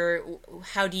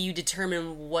how do you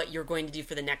determine what you're going to do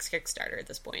for the next Kickstarter at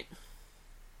this point?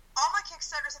 All my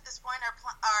Kickstarters at this point are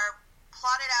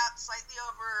plotted out slightly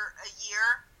over a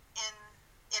year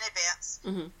in advance.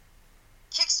 Mm-hmm.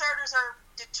 Kickstarters are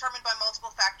determined by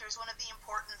multiple factors. One of the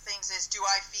important things is, do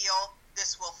I feel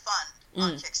this will fund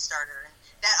on Kickstarter? And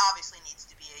that obviously needs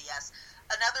to be a yes.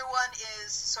 Another one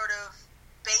is sort of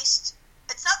based,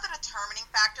 it's not the determining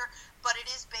factor, but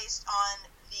it is based on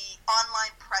the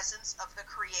online presence of the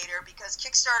creator, because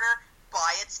Kickstarter,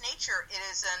 by its nature, it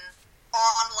is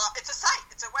it's a site,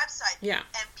 it's a website. Yeah.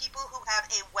 And people who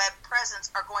have a web presence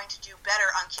are going to do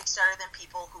better on Kickstarter than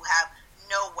people who have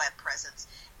no web presence.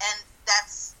 And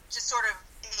that's just sort of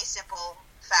a simple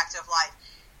fact of life.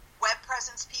 Web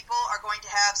presence people are going to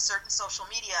have certain social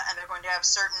media, and they're going to have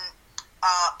certain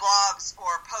blogs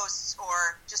or posts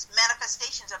or just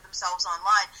manifestations of themselves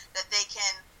online that they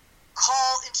can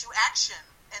call into action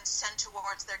and send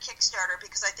towards their Kickstarter.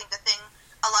 Because I think the thing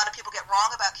a lot of people get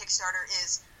wrong about Kickstarter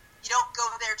is you don't go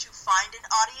there to find an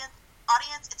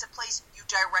audience. It's a place you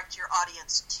direct your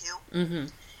audience to. Mm-hmm.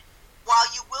 While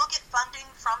you will get funding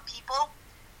from people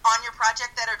on your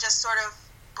project that are just sort of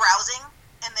browsing,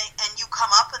 and you come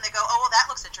up and they go, oh, well, that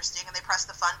looks interesting, and they press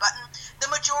the fund button, the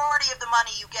majority of the money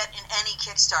you get in any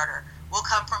Kickstarter will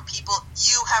come from people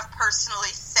you have personally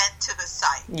sent to the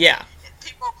site. Yeah.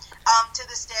 People, to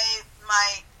this day,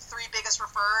 my 3 biggest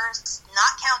referrers,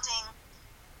 not counting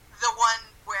the one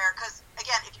where, because,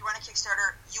 again, if you run a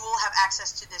Kickstarter, you will have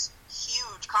access to this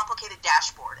huge, complicated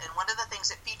dashboard, and one of the things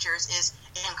it features is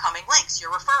incoming links, your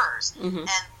referrers. Mm-hmm.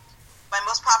 And my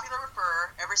most popular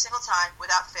referrer, every single time,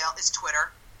 without fail, is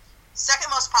Twitter. Second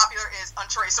most popular is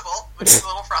Untraceable, which is a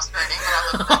little frustrating, but I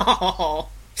live with it. Oh.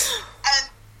 And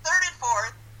third and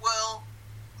fourth will,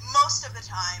 most of the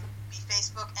time, be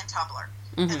Facebook and Tumblr.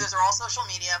 Mm-hmm. And those are all social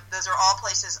media. Those are all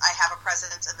places I have a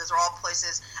presence, and those are all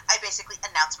places I basically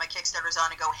announce my Kickstarters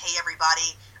on and go, hey,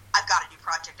 everybody, I've got a new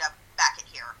project up back in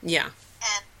here. Yeah.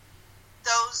 And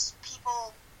those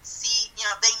people see,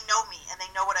 they know me, and they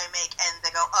know what I make, and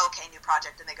they go, oh, okay, new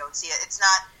project, and they go and see it. It's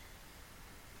not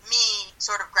me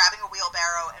sort of grabbing a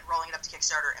wheelbarrow and rolling it up to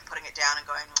Kickstarter and putting it down and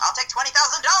going, I'll take $20,000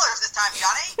 this time,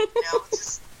 Johnny. It's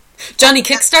just, Johnny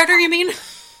Kickstarter, you mean?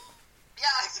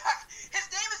 Yeah, exactly. His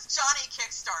name is Johnny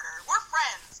Kickstarter. We're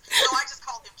friends, so I just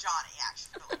called him Johnny,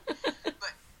 actually.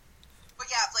 But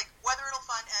yeah, it's like whether it'll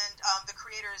fund and the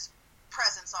creator's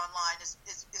presence online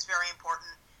is very important.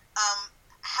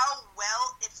 How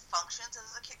well it functions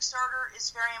as a Kickstarter is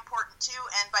very important too.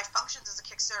 And by functions as a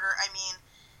Kickstarter, I mean,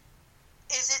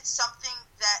 is it something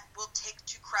that will take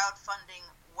to crowdfunding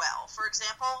well? For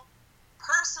example,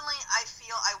 personally, I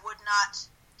feel I would not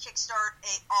kickstart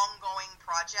a ongoing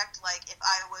project. Like if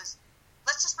I was,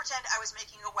 let's just pretend I was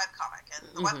making a webcomic, and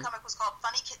the webcomic was called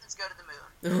Funny Kittens Go to the Moon.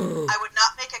 Ooh. I would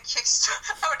not make a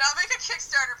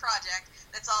Kickstarter project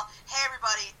that's all, hey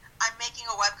everybody, I'm making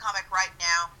a webcomic right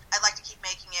now. I'd like to keep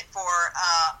making it for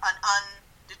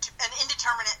an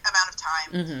indeterminate amount of time.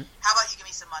 Mm-hmm. How about you give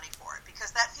me some money for it? Because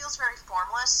that feels very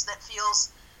formless.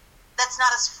 That's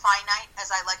not as finite as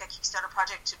I like a Kickstarter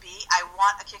project to be. I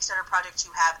want a Kickstarter project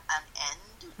to have an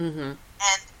end. Mm-hmm.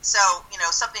 And so,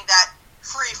 something that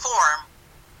free form,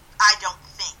 I don't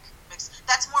think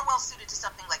that's more well suited to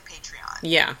something like Patreon.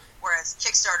 Yeah. Whereas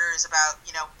Kickstarter is about,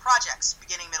 projects,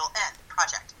 beginning, middle, end,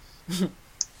 project.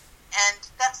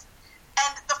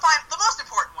 And the most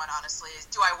important one, honestly, is,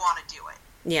 do I want to do it?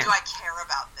 Yeah. Do I care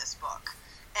about this book?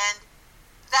 And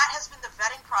that has been the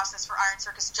vetting process for Iron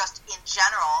Circus just in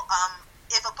general.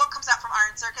 If a book comes out from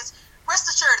Iron Circus, rest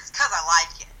assured it's because I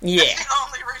like it. Yeah. That's the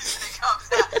only reason it comes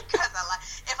out, because I like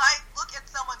it. If I look at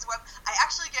someone's web, I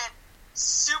actually get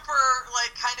super,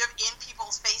 kind of in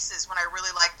people's faces when I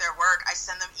really like their work. I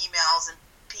send them emails and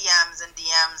PMs and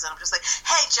DMs, and I'm just like,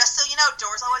 hey, just so you know,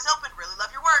 door's always open. Really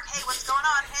love your work. Hey, what's going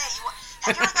on? Hey,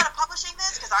 have you ever thought of publishing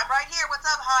this? Because I'm right here. What's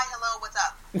up? Hi, hello, what's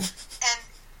up? And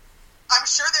I'm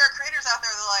sure there are creators out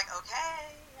there that are like,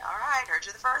 okay, all right, heard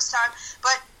you the first time.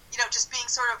 But, just being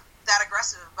sort of that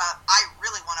aggressive about, I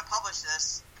really want to publish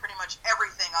this. Pretty much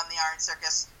everything on the Iron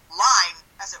Circus line,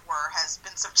 as it were, has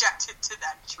been subjected to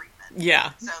that treatment.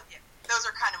 Yeah. So, yeah, those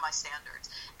are kind of my standards.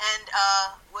 And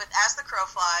with As the Crow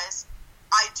Flies,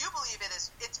 I do believe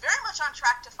it's very much on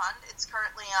track to fund. It's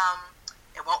currently,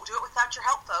 it won't do it without your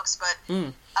help, folks, but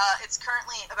it's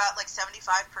currently about 75%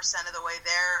 of the way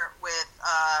there, with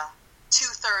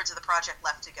 2/3 of the project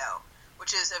left to go,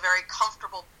 which is a very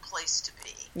comfortable place to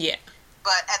be. Yeah.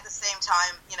 But at the same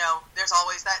time, there's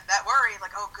always that worry,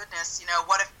 oh goodness,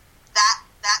 what if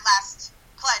that that last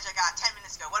pledge I got 10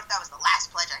 minutes ago, what if that was the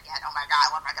last pledge I get? Oh my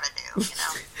god, what am I going to do,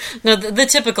 you know? No, the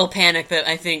typical panic that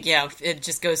I think, yeah, it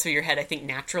just goes through your head, I think,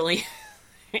 naturally.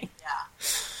 Yeah.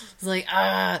 It's like,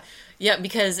 yeah,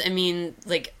 because, I mean,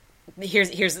 like,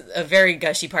 here's a very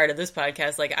gushy part of this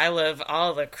podcast. Like, I love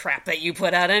all the crap that you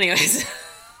put out anyways.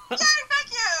 Yay,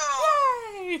 thank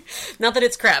you! Yay! Not that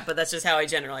it's crap, but that's just how I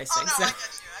generalize things. No, So.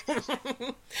 I get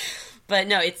you. But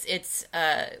no, it's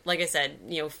like I said,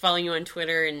 you know, following you on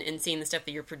Twitter and seeing the stuff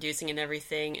that you're producing and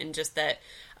everything, and just that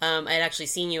I had actually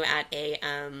seen you at a,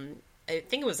 I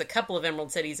think it was a couple of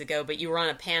Emerald Cities ago, but you were on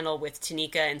a panel with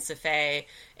Tanika and Safai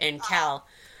and Cal,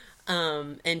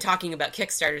 and talking about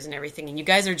Kickstarters and everything, and you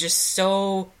guys are just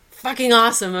so fucking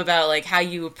awesome about, like, how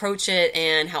you approach it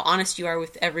and how honest you are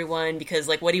with everyone, because,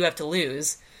 like, what do you have to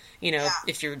lose? You know,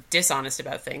 if you're dishonest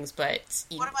about things, but...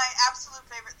 One of my absolute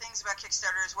favorite things about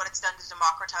Kickstarter is what it's done to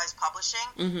democratize publishing.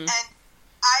 Mm-hmm. And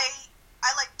I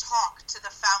like talk to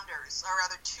the founders, or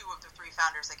rather two of the three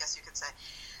founders, I guess you could say,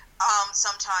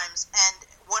 sometimes. And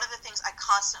one of the things I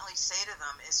constantly say to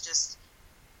them is just,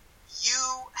 you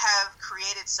have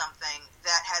created something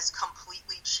that has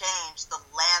completely changed the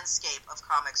landscape of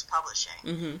comics publishing.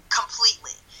 Mm-hmm.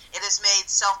 Completely. It has made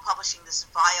self-publishing this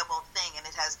viable thing, and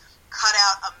it has cut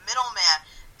out a middleman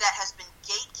that has been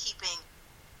gatekeeping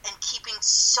and keeping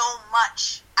so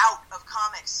much out of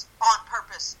comics on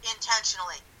purpose,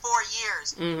 intentionally, for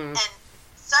years. Mm-hmm. And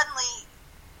suddenly,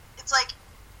 it's like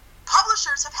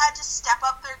publishers have had to step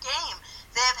up their game.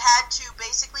 They have had to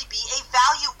basically be a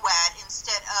value add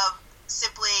instead of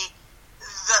simply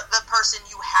the person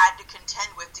you had to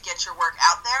contend with to get your work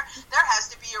out there. There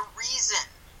has to be a reason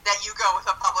that you go with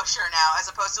a publisher now, as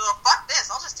opposed to, well, fuck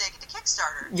this, I'll just take it to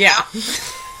Kickstarter. Yeah.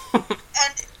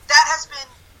 And that has been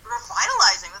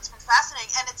revitalizing. That's been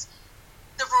fascinating. And it's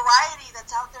the variety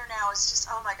that's out there now is just,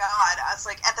 oh my god. It's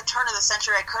like, at the turn of the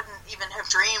century, I couldn't even have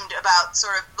dreamed about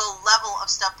sort of the level of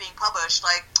stuff being published.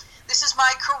 Like, this is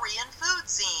my Korean food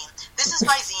zine. This is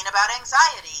my zine about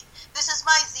anxiety. This is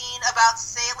my zine about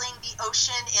sailing the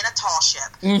ocean in a tall ship.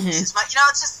 Mm-hmm. This is my, you know,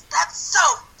 it's just, that's so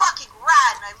fucking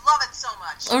rad, and I love it so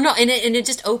much. Oh no, and it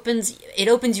just opens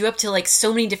you up to, like,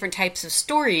 so many different types of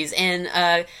stories. And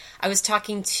I was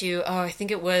talking to I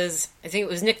think it was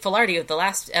Nick Filardi of the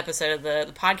last episode of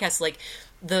the podcast. Like,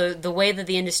 the way that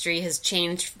the industry has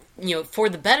changed, you know, for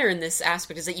the better in this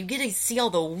aspect is that you get to see all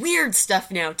the weird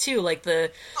stuff now too, like the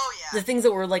things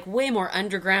that were, like, way more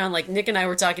underground. Like, Nick and I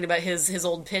were talking about his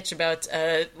old pitch about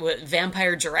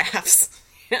vampire giraffes.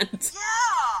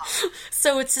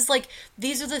 So it's just like,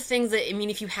 these are the things that, I mean,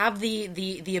 if you have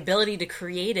the ability to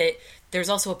create it, there's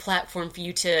also a platform for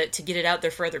you to get it out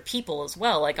there for other people as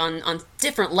well, like on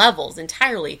different levels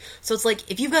entirely. So it's like,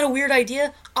 if you've got a weird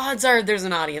idea, odds are there's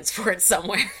an audience for it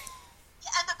somewhere.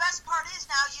 Yeah, and the best part is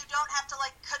now you don't have to,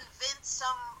 like, convince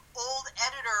some old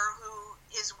editor who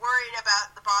is worried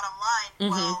about the bottom line.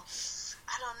 Mm-hmm. Well,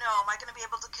 I don't know, am I going to be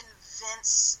able to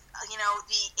convince, you know,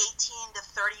 the 18 to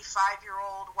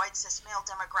 35-year-old white cis male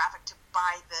demographic to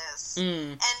buy this?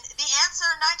 And the answer,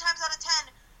 9 times out of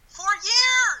 10, for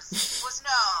years, was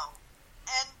no.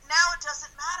 And now it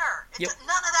doesn't matter.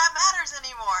 None of that matters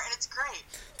anymore, and it's great.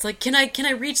 It's like, can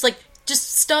I reach, like,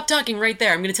 just stop talking right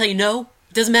there. I'm going to tell you no.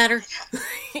 It doesn't matter.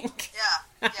 Yeah,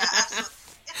 absolutely.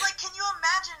 It's like, can you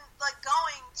imagine, like,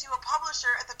 going to a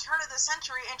publisher at the turn of the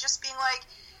century and just being like,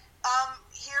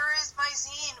 here is my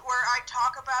zine where I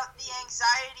talk about the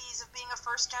anxieties of being a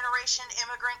first-generation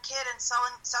immigrant kid in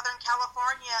Southern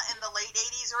California in the late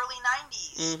 80s, early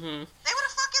 90s. Mm-hmm. They would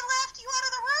have fucking laughed you out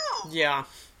of the room. Yeah.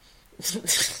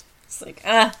 It's like,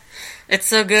 it's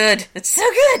so good. It's so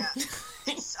good.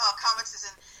 Yeah. Comics is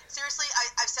in... Seriously,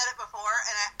 I've said it before,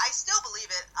 and I still believe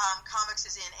it. Comics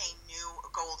is in a new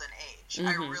golden age.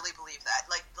 Mm-hmm. I really believe that.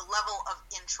 Like, the level of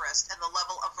interest and the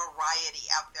level of variety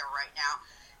out there right now,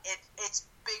 it's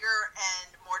bigger and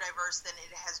more diverse than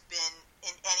it has been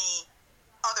in any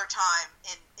other time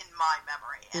in my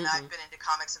memory. And I've been into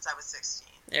comics since I was 16.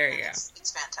 There you go. It's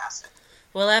fantastic.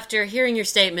 Well, after hearing your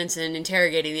statements and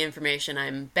interrogating the information,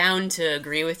 I'm bound to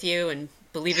agree with you and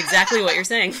believe exactly what you're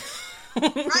saying. Right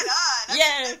on. That's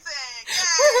a good thing.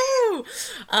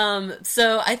 Woohoo!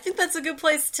 So I think that's a good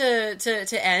place to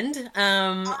end.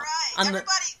 All right.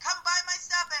 Everybody, come buy my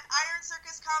stuff at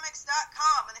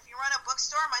IronCircusComics.com. And if you run a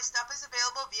bookstore, my stuff is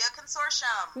available via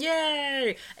Consortium.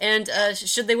 Yay! And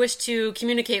should they wish to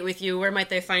communicate with you, where might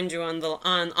they find you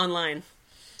online?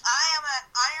 I am at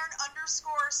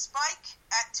 _Spike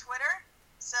at Twitter.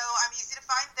 So I'm easy to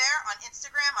find there. On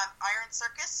Instagram, I'm Iron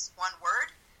Circus, one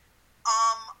word.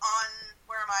 On,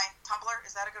 where am I? Tumblr?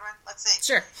 Is that a good one? Let's see.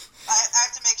 Sure. I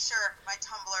have to make sure my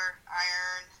Tumblr,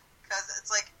 Iron, because it's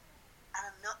like,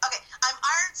 Okay, I'm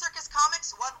Iron Circus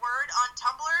Comics, one word, on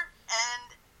Tumblr,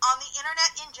 and on the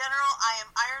internet in general, I am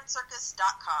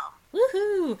IronCircus.com.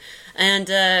 Woohoo!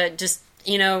 And just,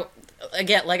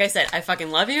 again, like I said, I fucking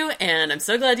love you, and I'm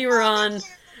so glad you were on. Thank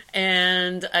you.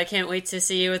 And I can't wait to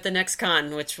see you at the next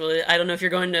con, which I don't know if are you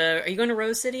going to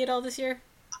Rose City at all this year?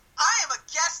 I am a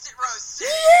guest at Rose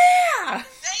City. Yeah!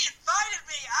 They invited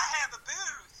me. I have a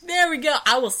booth. There we go.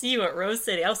 I will see you at Rose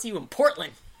City. I'll see you in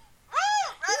Portland. Woo!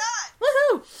 Right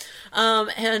on. Woohoo!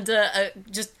 And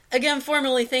just, again,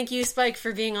 formally, thank you, Spike,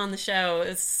 for being on the show.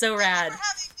 It's so rad. Thank you for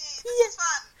having me. This is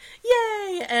fun.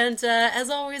 Yay! And as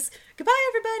always, goodbye,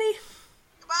 everybody!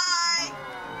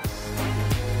 Goodbye.